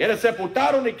 Y era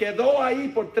sepultaron y quedó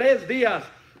ahí por 3 días.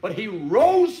 But he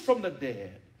rose from the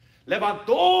dead.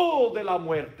 Levantó de la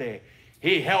muerte.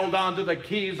 He held on to the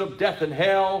keys of death and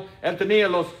hell. Él tenía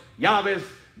las llaves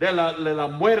de la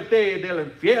muerte y del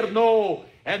infierno.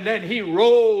 And then he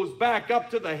rose back up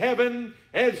to the heaven.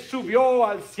 Él subió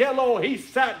al cielo. He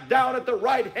sat down at the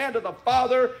right hand of the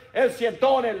Father. Él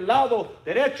sentó en el lado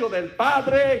derecho del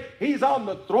Padre. He's on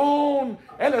the throne.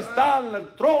 Él está en el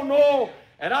trono.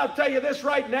 And I'll tell you this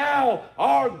right now.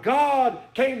 Our God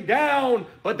came down,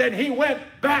 but then He went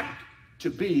back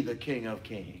to be the King of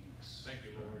Kings. Thank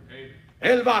you, Lord. Amen.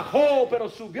 Él bajó, pero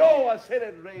subió a ser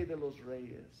el Rey de los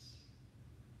Reyes.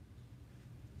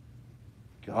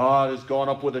 God has gone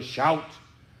up with a shout.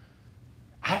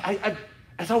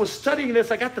 As I was studying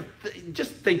this, I got to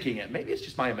just thinking it. Maybe it's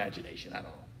just my imagination. I don't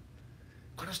know.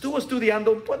 Cuando estuve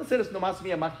estudiando, puede ser es nomás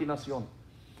mi imaginación.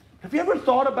 Have you ever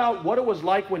thought about what it was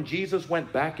like when Jesus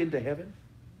went back into heaven?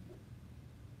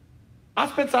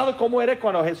 ¿Has pensado cómo era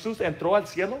cuando Jesús entró al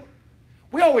cielo?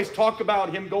 We always talk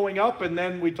about Him going up, and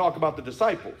then we talk about the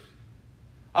disciples.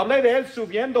 Hablé de Él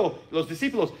subiendo los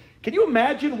discípulos. Can you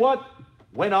imagine what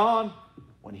went on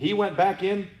when He went back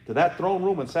into that throne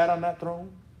room and sat on that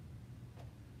throne?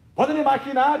 ¿Pueden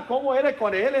imaginar cómo era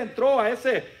cuando Él entró a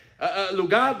ese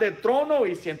lugar del trono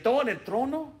y sentó en el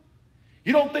trono?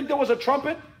 You don't think there was a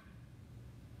trumpet?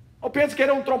 ¿No piensas que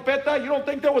era un trompeta? You don't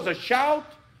think there was a shout?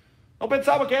 ¿No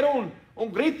pensaba que era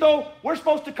un grito? We're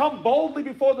supposed to come boldly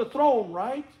before the throne,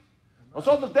 right?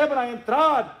 Nosotros debemos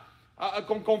entrar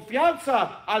con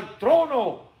confianza al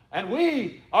trono. And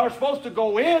we are supposed to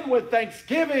go in with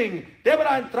thanksgiving.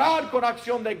 Debemos entrar con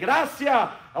acción de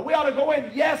gracia. And we ought to go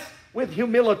in, yes, with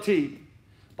humility.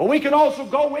 But we can also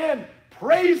go in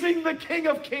praising the King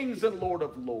of Kings and Lord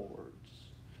of Lords.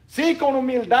 Sí, con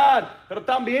humildad, pero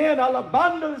también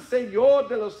alabando al Señor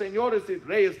de los señores y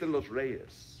reyes de los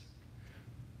reyes.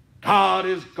 God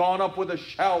is gone up with a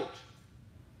shout.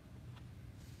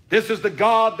 This is the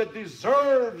God that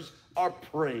deserves our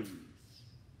praise.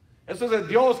 Ese es el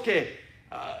Dios que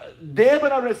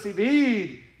deben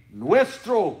recibir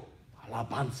nuestro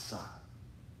alabanza.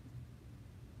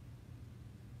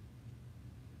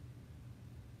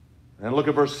 And look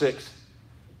at verse 6.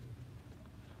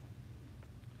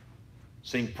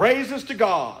 Sing praises to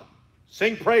God.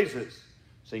 Sing praises.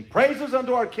 Sing praises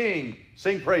unto our King.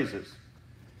 Sing praises.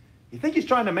 You think he's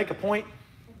trying to make a point?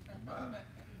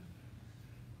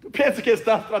 ¿Tú piensas que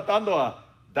estás tratando a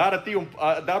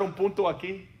dar un punto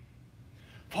aquí?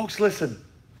 Folks, listen.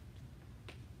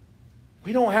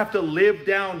 We don't have to live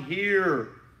down here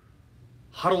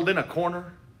huddled in a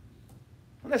corner.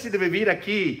 No necesita vivir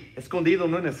aquí escondido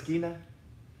en una esquina.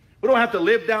 We don't have to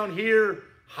live down here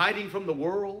hiding from the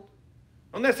world.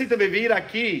 No necesita vivir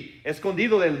aquí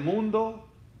escondido del mundo.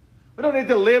 We don't need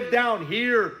to live down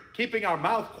here keeping our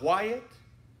mouth quiet.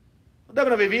 No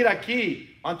debemos vivir aquí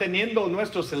manteniendo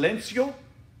nuestro silencio.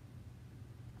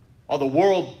 While the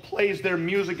world plays their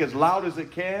music as loud as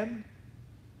it can.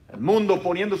 El mundo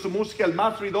poniendo su música el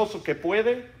más ruidoso que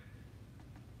puede.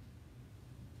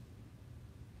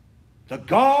 The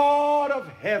God of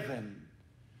heaven,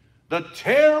 the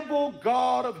terrible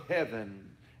God of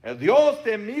heaven, el Dios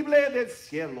temible del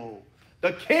cielo,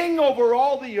 the King over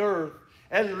all the earth,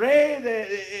 el Rey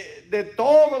de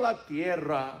toda la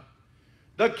tierra,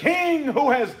 the King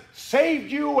who has saved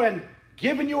you and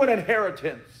given you an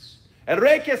inheritance, el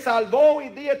Rey que salvó y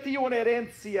dio a ti una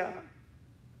herencia,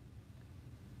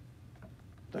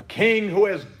 the King who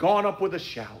has gone up with a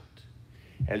shout,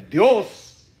 el Dios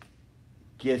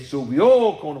que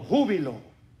subió con júbilo.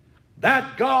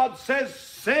 That God says,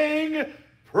 sing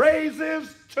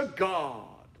praises to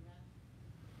God.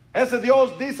 Ese Dios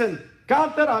dicen,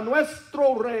 canten a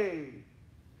nuestro Rey.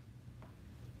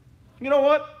 You know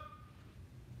what?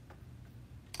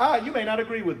 You may not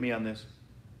agree with me on this.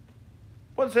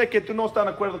 Puede ser que tú no estás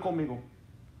de acuerdo conmigo.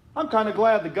 I'm kind of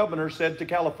glad the governor said to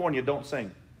California, don't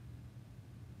sing.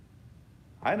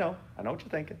 I know what you're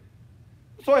thinking.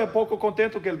 Soy un poco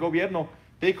contento que el gobierno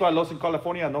dijo a los en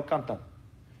California no cantan.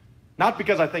 Not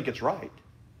because I think it's right.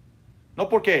 No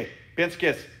porque pienso que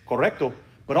es correcto.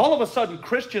 But all of a sudden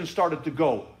Christians started to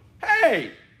go,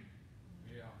 hey!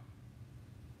 Yeah.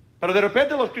 Pero de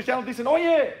repente los cristianos dicen,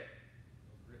 oye,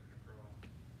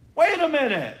 wait a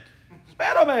minute.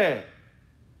 Espérame.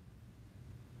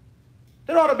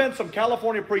 There ought to have been some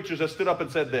California preachers that stood up and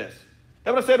said this.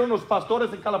 Deben ser unos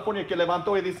pastores en California que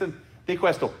levantó y dijo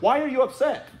esto. Why are you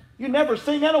upset? You never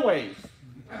sing anyways.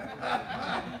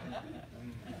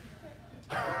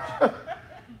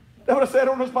 Deben ser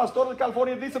unos pastores de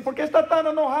California que dicen, ¿por qué están tan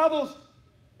enojados?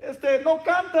 No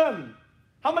cantan.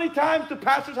 How many times do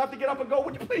pastors have to get up and go,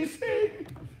 would you please sing?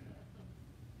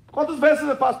 ¿Cuántas veces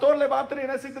el pastor levanta y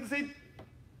necesita decir,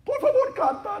 por favor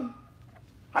cantan?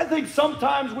 I think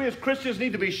sometimes we as Christians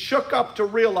need to be shook up to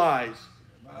realize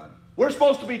we're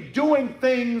supposed to be doing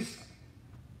things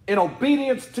in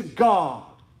obedience to God.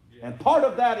 And part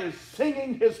of that is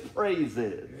singing His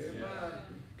praises.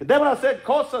 Que deben hacer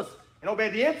cosas en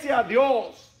obediencia a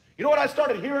Dios. You know what I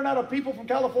started hearing out of people from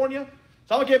California?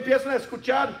 ¿Saben que empiezan a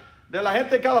escuchar de la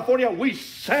gente de California? We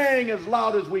sang as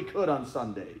loud as we could on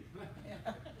Sunday.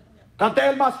 Canté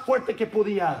el más fuerte que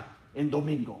podía en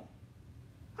domingo.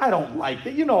 I don't like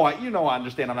it. You know I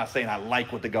understand. I'm not saying I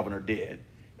like what the governor did.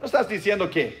 No estás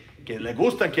diciendo que le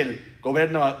gusta que el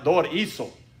gobernador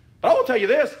hizo. But I will tell you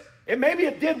this. Maybe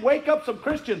it did wake up some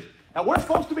Christians. And we're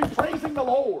supposed to be praising the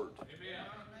Lord.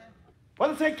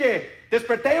 Puede ser que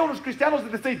desperté a unos cristianos y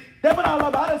decir, deben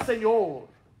alabar al Señor.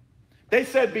 They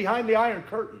said behind the iron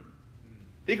curtain.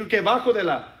 Digo que bajo de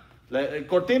la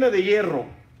cortina de hierro.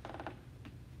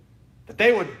 That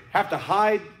they would have to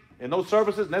hide in those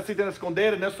services. Necesitan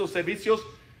esconder en estos servicios.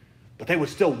 But they would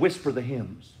still whisper the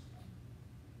hymns.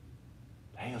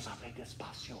 Ellos hablan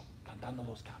despacio, cantando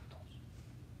los cantos.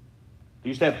 They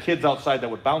used to have kids outside that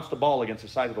would bounce the ball against the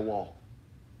side of the wall.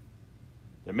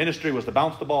 Their ministry was to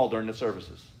bounce the ball during the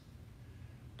services.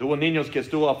 Tuvo niños que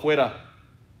estuvo afuera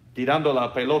tirando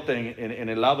la pelota en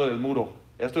el lado del muro.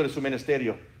 Esto era su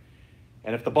ministerio.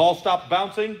 And if the ball stopped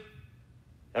bouncing,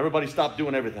 everybody stopped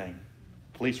doing everything.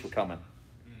 Police were coming.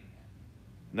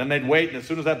 And then they'd wait, and as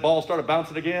soon as that ball started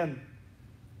bouncing again,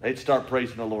 they'd start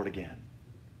praising the Lord again.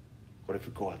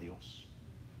 Glorificó a Dios.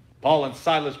 Paul and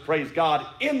Silas praised God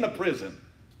in the prison.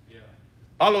 Yeah.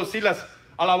 Pablo y Silas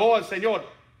alabó al Señor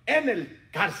en el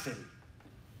cárcel.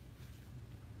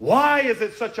 Why is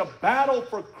it such a battle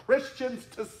for Christians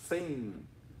to sing?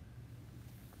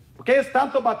 ¿Por qué es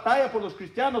tanto batalla por los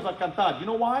cristianos a cantar? You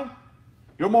know why?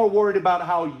 You're more worried about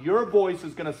how your voice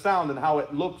is going to sound and how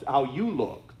it looks, how you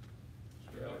look,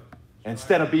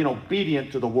 instead of being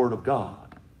obedient to the Word of God.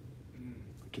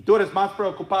 Que tú eres más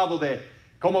preocupado de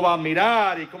cómo va a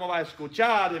mirar y cómo va a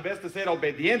escuchar en vez de ser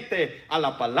obediente a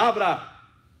la palabra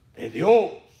de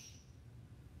Dios.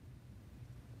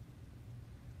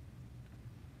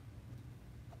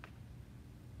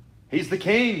 He's the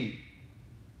king.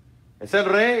 Es el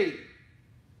rey.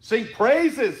 Sing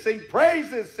praises, sing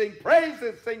praises, sing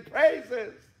praises, sing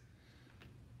praises.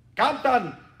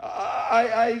 Cantan,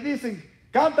 ahí dicen,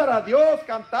 cantar a Dios,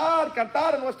 cantar,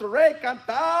 cantar a nuestro rey,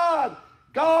 cantar.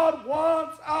 God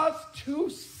wants us to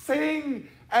sing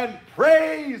and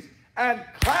praise and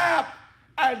clap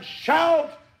and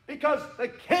shout because the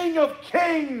King of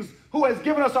Kings who has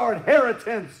given us our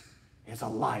inheritance is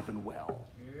alive and well.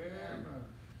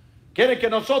 Quiere que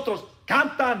nosotros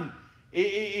cantan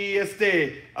y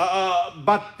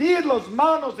batir las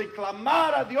manos y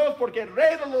clamar a Dios porque el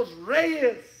Rey de los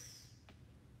Reyes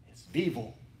es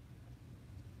vivo.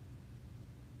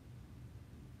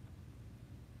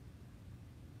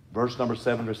 Verse number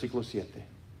 7, versículo 7.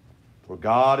 For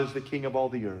God is the King of all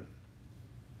the earth.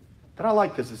 And I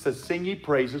like this. It says, sing ye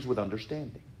praises with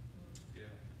understanding.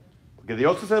 Porque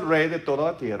Dios es el Rey de toda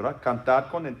la tierra. Cantad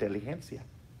con inteligencia.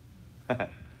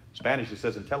 Spanish, it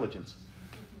says intelligence.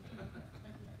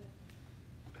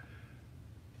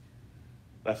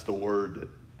 That's the word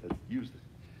that's used.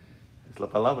 Es la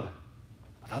palabra.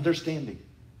 With understanding.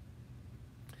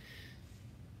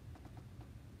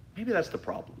 Maybe that's the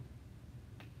problem.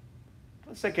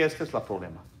 Let's say que este es el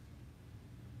problema.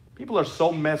 People are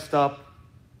so messed up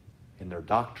in their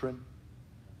doctrine.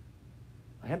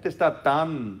 La gente está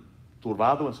tan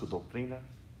turbado en su doctrina.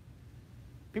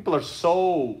 People are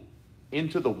so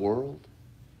into the world.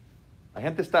 La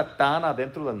gente está tan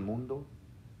adentro del mundo.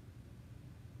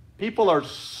 People are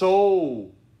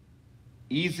so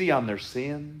easy on their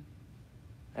sin.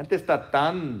 La gente está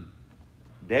tan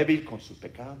débil con su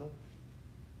pecado.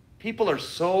 People are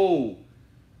so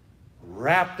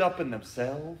wrapped up in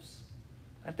themselves.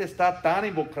 La gente está tan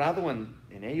involucrado en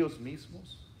ellos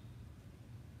mismos.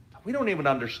 We don't even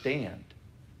understand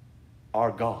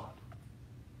our God.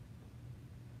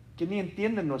 Que ni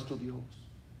entienden nuestro Dios.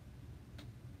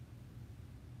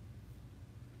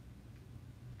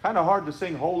 Kind of hard to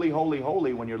sing holy, holy,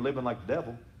 holy when you're living like the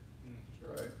devil.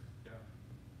 That's right.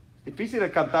 Yeah. Difícil de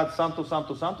cantar santo,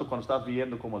 santo, santo cuando estás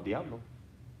viviendo como el diablo.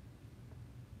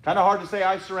 Kind of hard to say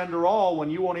I surrender all when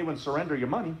you won't even surrender your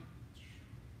money.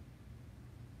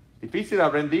 Difícil de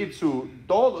rendir su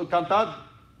todo, cantar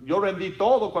yo rendí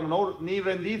todo cuando no ni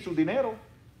rendí su dinero.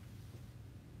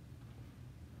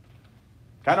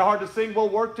 Kind of hard to sing we'll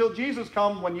work till Jesus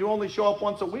comes when you only show up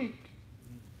once a week.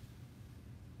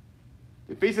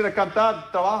 Difícil de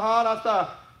cantar trabajar hasta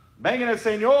venga el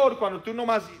Señor cuando tú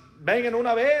nomás vengan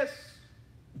una vez.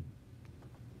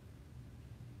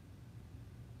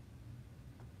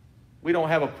 We don't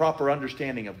have a proper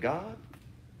understanding of God.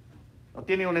 No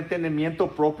tiene un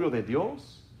entendimiento propio de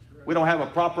Dios. We don't have a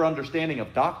proper understanding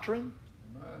of doctrine.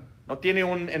 No tiene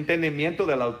un entendimiento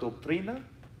de la doctrina.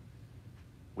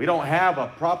 We don't have a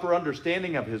proper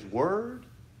understanding of His Word.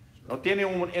 No tiene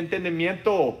un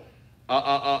entendimiento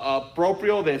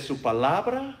propio de su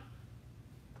palabra.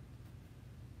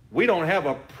 We don't have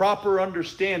a proper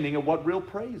understanding of what real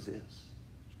praise is.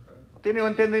 No tiene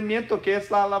un entendimiento que es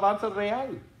la alabanza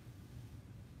real.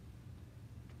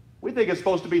 We think it's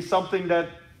supposed to be something that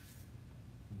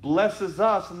blesses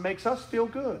us and makes us feel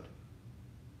good.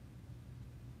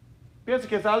 Piensa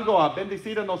que es algo a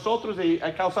bendecir a nosotros y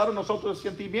a causar a nosotros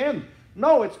sentir bien.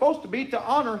 No, it's supposed to be to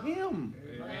honor Him.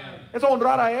 Amen. Es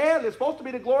honrar a Él. It's supposed to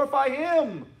be to glorify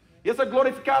Him. Es a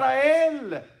glorificar a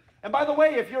Él. And by the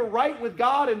way, if you're right with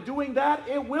God and doing that,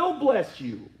 it will bless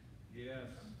you. Yes.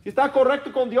 Si estás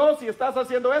correcto con Dios y estás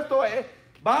haciendo esto,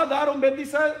 va a dar una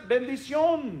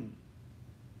bendición.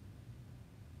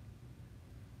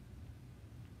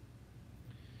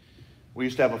 We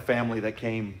used to have a family that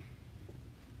came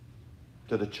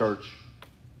to the church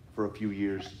for a few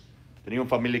years. Tenía una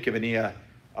familia que venía,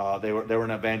 they were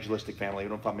an evangelistic family,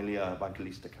 una familia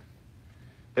evangelística.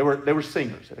 They were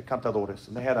singers, eran cantadores,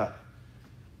 and they had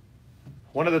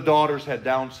one of the daughters had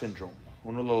Down syndrome.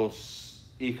 Uno de los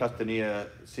hijas tenía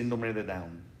síndrome de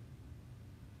Down.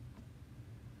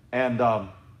 And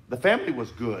the family was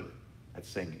good at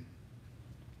singing.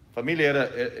 Familia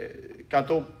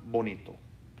cantó bonito.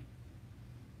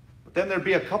 But then there'd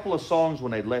be a couple of songs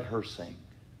when they'd let her sing.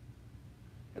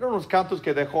 Eran unos cantos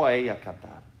que dejó a ella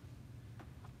cantar.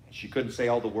 She couldn't say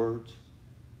all the words.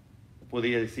 No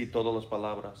podía decir todas las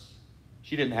palabras.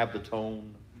 She didn't have the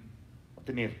tone. No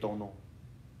tenía el tono.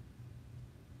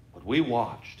 But we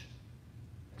watched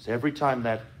as every time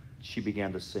that she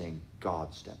began to sing,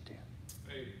 God stepped in.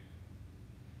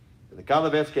 De cada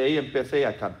vez que ella empecé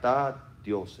a cantar,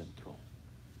 Dios entró.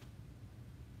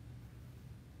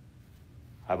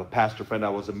 I have a pastor friend, I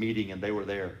was a meeting and they were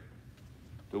there.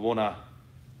 Tuvo un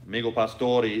amigo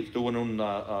pastor y estuvo en un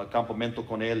campamento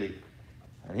con él.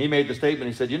 And he made the statement,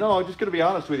 he said, you know, I'm just going to be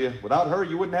honest with you, without her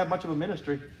you wouldn't have much of a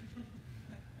ministry.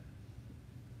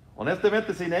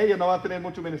 Honestamente, sin ella no va a tener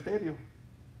mucho ministerio.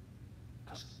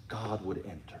 Because God would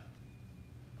enter.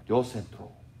 Dios entró.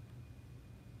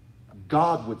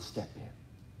 God would step in.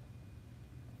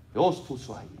 Dios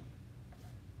puso ahí.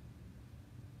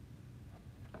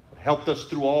 What helped us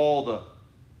through all the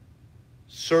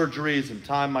surgeries and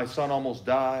time my son almost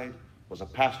died was a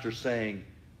pastor saying,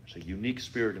 there's a unique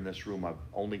spirit in this room I've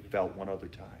only felt one other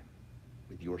time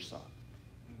with your son.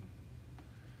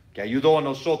 Que ayudó a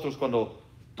nosotros cuando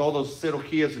todas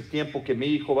cirugías, el tiempo que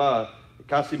mi hijo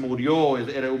casi murió,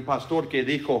 era un pastor que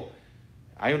dijo,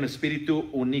 hay un espíritu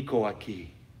único aquí.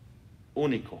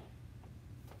 Único.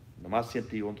 Nomás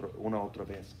sentí una otra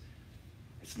vez.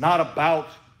 It's not about,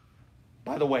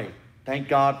 by the way, thank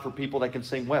God for people that can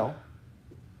sing well.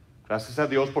 Gracias a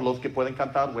Dios por los que pueden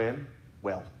cantar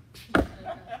well.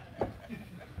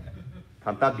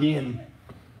 Cantar bien.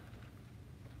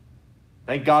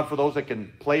 Thank God for those that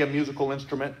can play a musical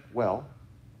instrument well.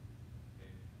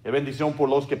 Qué bendición por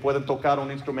los que pueden tocar un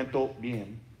instrumento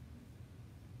bien.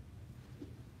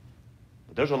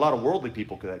 But there's a lot of worldly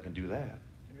people that can do that.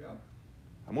 Yeah.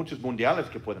 Hay muchos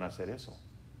mundiales que pueden hacer eso.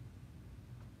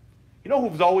 You know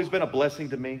who's always been a blessing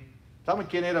to me? ¿Saben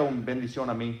quién era una bendición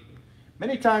a mí?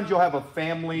 Many times you'll have a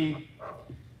family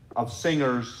of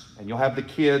singers, and you'll have the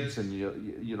kids, and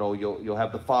you'll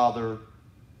have the father.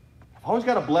 I've always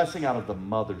got a blessing out of the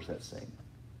mothers that sing.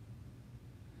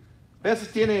 A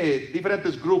veces tiene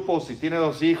diferentes grupos y tiene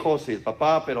dos hijos y el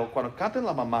papá, pero cuando cantan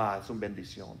la mamá es una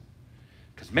bendición.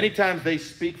 Because many times they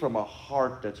speak from a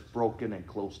heart that's broken and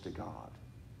close to God.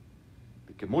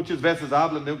 Porque muchas veces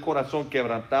hablan de un corazón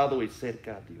quebrantado y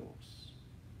cerca a Dios.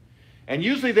 And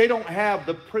usually they don't have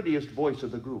the prettiest voice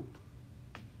of the group.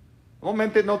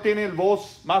 Normalmente no tienen el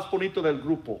voz más bonito del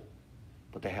grupo,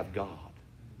 but they have God.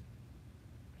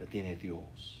 Le tiene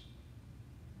Dios.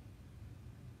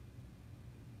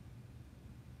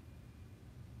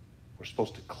 We're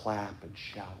supposed to clap and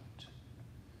shout.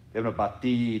 Debemos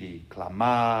batir y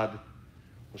clamar.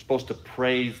 We're supposed to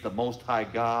praise the Most High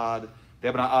God.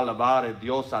 Debemos alabar el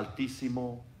Dios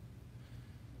Altísimo.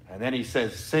 And then he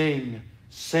says, sing,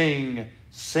 sing,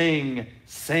 sing,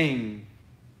 sing.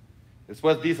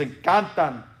 Después dicen,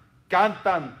 cantan,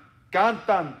 cantan,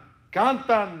 cantan,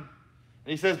 cantan. And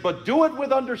he says, but do it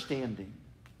with understanding.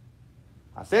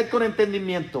 Haced con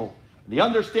entendimiento. The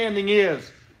understanding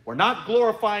is, we're not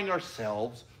glorifying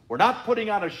ourselves. We're not putting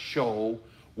on a show.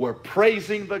 We're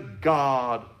praising the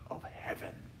God of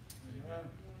heaven.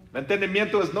 El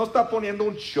entendimiento es, no está poniendo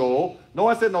un show. No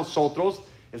es de nosotros.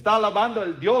 Está alabando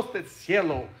el Dios del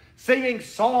cielo. Singing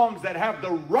songs that have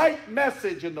the right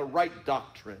message and the right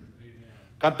doctrine.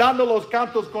 Cantando los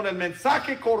cantos con el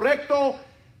mensaje correcto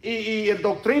y el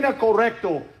doctrina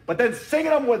correcto. But then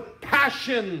singing them with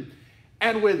passion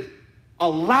and with a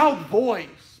loud voice.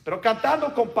 Pero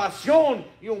cantando con pasión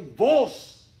y un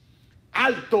voz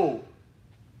alto.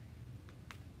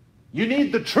 You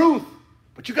need the truth,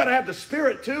 but you got to have the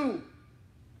Spirit too.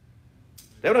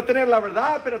 Deben tener la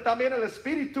verdad, pero también el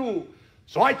Espíritu.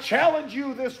 So I challenge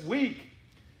you this week.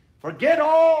 Forget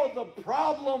all the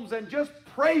problems and just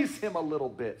praise Him a little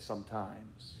bit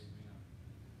sometimes.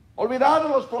 Olvidar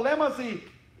los problemas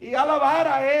y alabar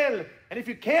a Él. And if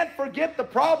you can't forget the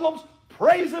problems,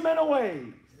 praise Him in a way.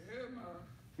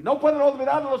 Si no pueden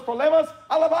olvidar los problemas,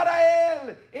 alabar a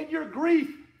Él. In your grief,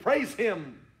 praise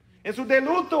Him. En su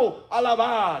deluto,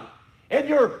 alabar. In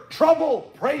your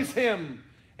trouble, praise Him.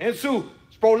 En sus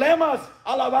problemas,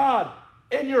 alabar.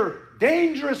 In your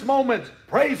dangerous moments,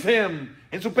 praise Him.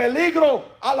 En su peligro,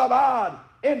 alabar.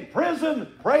 In prison,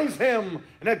 praise Him.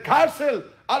 En el cárcel,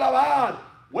 alabar.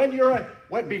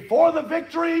 When before the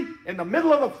victory, in the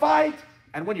middle of the fight,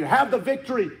 and when you have the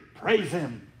victory, praise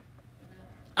Him.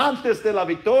 Antes de la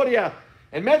victoria,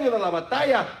 en medio de la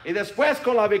batalla, y después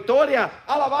con la victoria,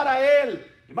 alabar a Él.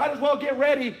 You might as well get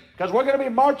ready, because we're going to be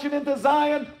marching into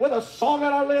Zion with a song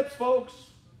on our lips, folks.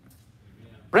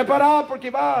 Preparado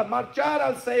porque va a marchar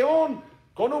al Seón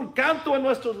con un canto en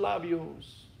nuestros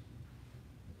labios.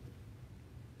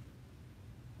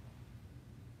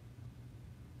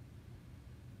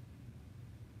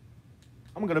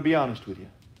 I'm going to be honest with you.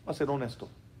 I said, honesto.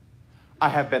 I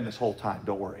have been this whole time,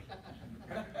 don't worry.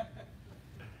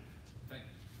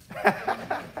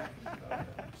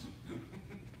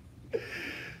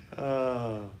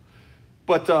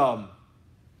 But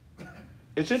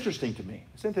it's interesting to me.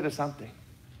 Es interesante.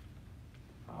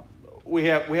 We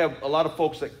have a lot of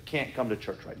folks that can't come to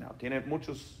church right now. Tiene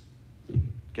muchos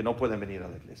que no pueden venir a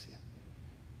la iglesia.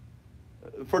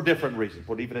 For different reasons,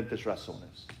 por diferentes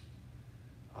razones.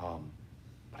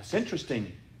 But it's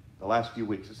interesting the last few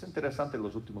weeks. Es interesante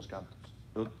los últimos cantos,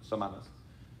 semanas.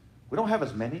 We don't have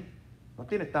as many. No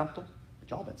tiene tanto, but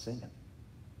y'all been singing.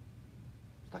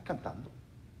 Está cantando.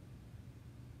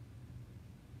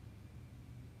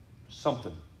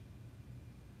 Something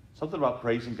about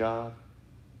praising God,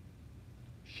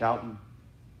 shouting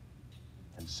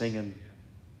and singing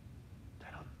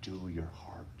that'll do your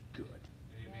heart good.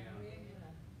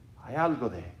 Hay algo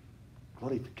de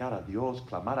glorificar a Dios,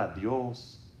 clamar a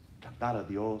Dios, cantar a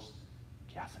Dios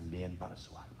que hacen bien para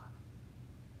su alma.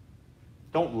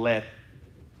 Don't let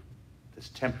this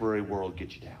temporary world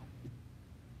get you down.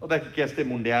 No dejes que este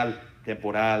mundial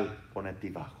temporal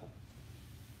ponerte bajo.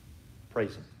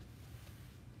 Praise Him.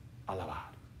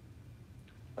 Alabar.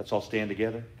 Let's all stand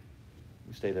together.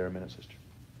 We stay there a minute, sister.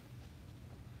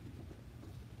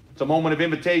 It's a moment of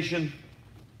invitation.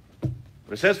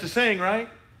 But it says to sing, right?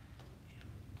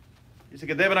 Dice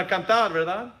que deben cantar,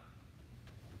 ¿verdad?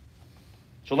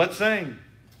 So let's sing.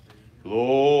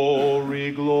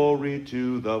 Glory, glory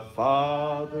to the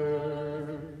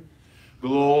Father.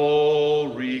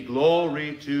 Glory,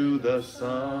 glory to the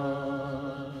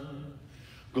Son.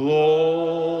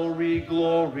 Glory,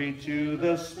 glory to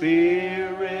the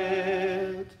Spirit.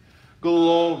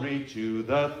 Glory to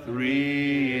the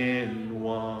Three in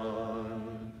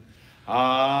One.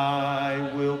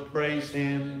 I will praise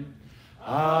Him.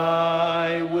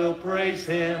 I will praise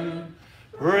Him.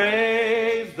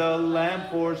 Praise the Lamb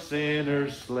for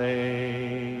sinners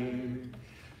slain.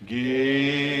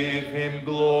 Give Him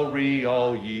glory,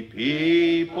 all ye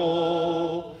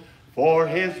people, for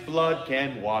His blood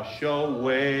can wash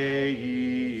away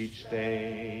each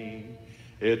stain.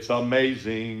 It's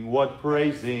amazing what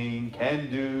praising can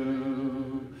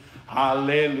do.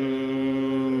 Hallelujah,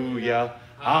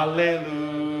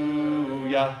 hallelujah.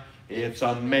 It's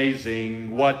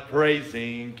amazing what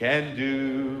praising can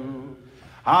do.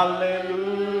 Hallelujah.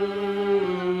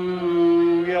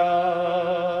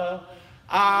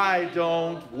 I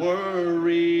don't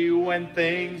worry when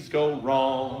things go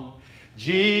wrong.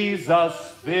 Jesus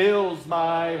fills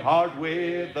my heart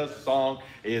with a song.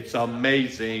 It's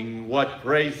amazing what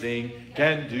praising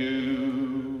can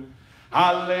do.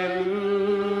 Hallelujah.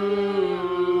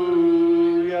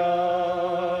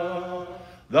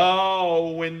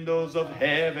 The windows of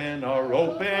heaven are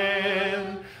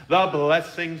open. The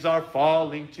blessings are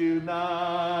falling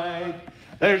tonight.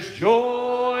 There's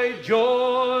joy,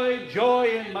 joy, joy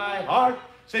in my heart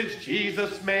since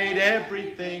Jesus made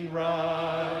everything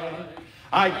right.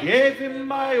 I gave Him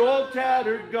my old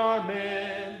tattered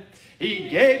garment. He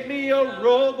gave me a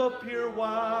robe of pure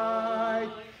white.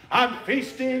 I'm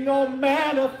feasting on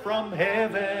manna from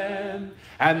heaven.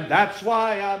 And that's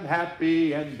why I'm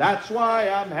happy, and that's why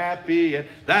I'm happy, and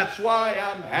that's why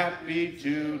I'm happy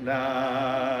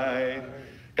tonight.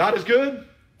 God is good?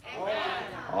 Amen.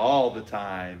 All the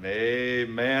time.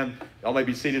 Amen. Y'all may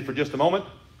be seated for just a moment.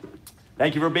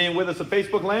 Thank you for being with us at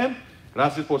Facebook Land.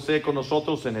 Gracias por ser con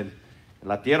nosotros en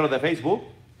la tierra de Facebook.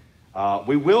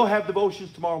 We will have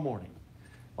devotions tomorrow morning.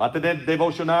 Va a tener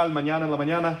devocional mañana en la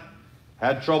mañana.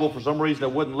 Had trouble for some reason,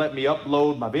 it wouldn't let me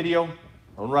upload my video.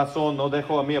 Por una razón no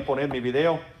dejó a mí a poner mi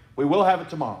video. We will have it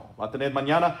tomorrow. Va a tener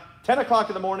mañana 10 o'clock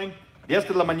in the morning, 10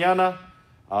 de la mañana,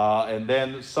 and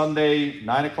then Sunday,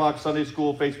 9 o'clock Sunday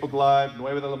school, Facebook Live,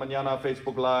 9 de la mañana,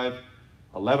 Facebook Live,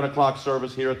 11 o'clock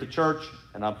service here at the church,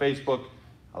 and on Facebook,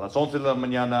 a las 11 de la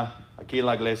mañana, aquí en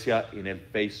la iglesia, en el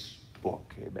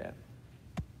Facebook. Amen.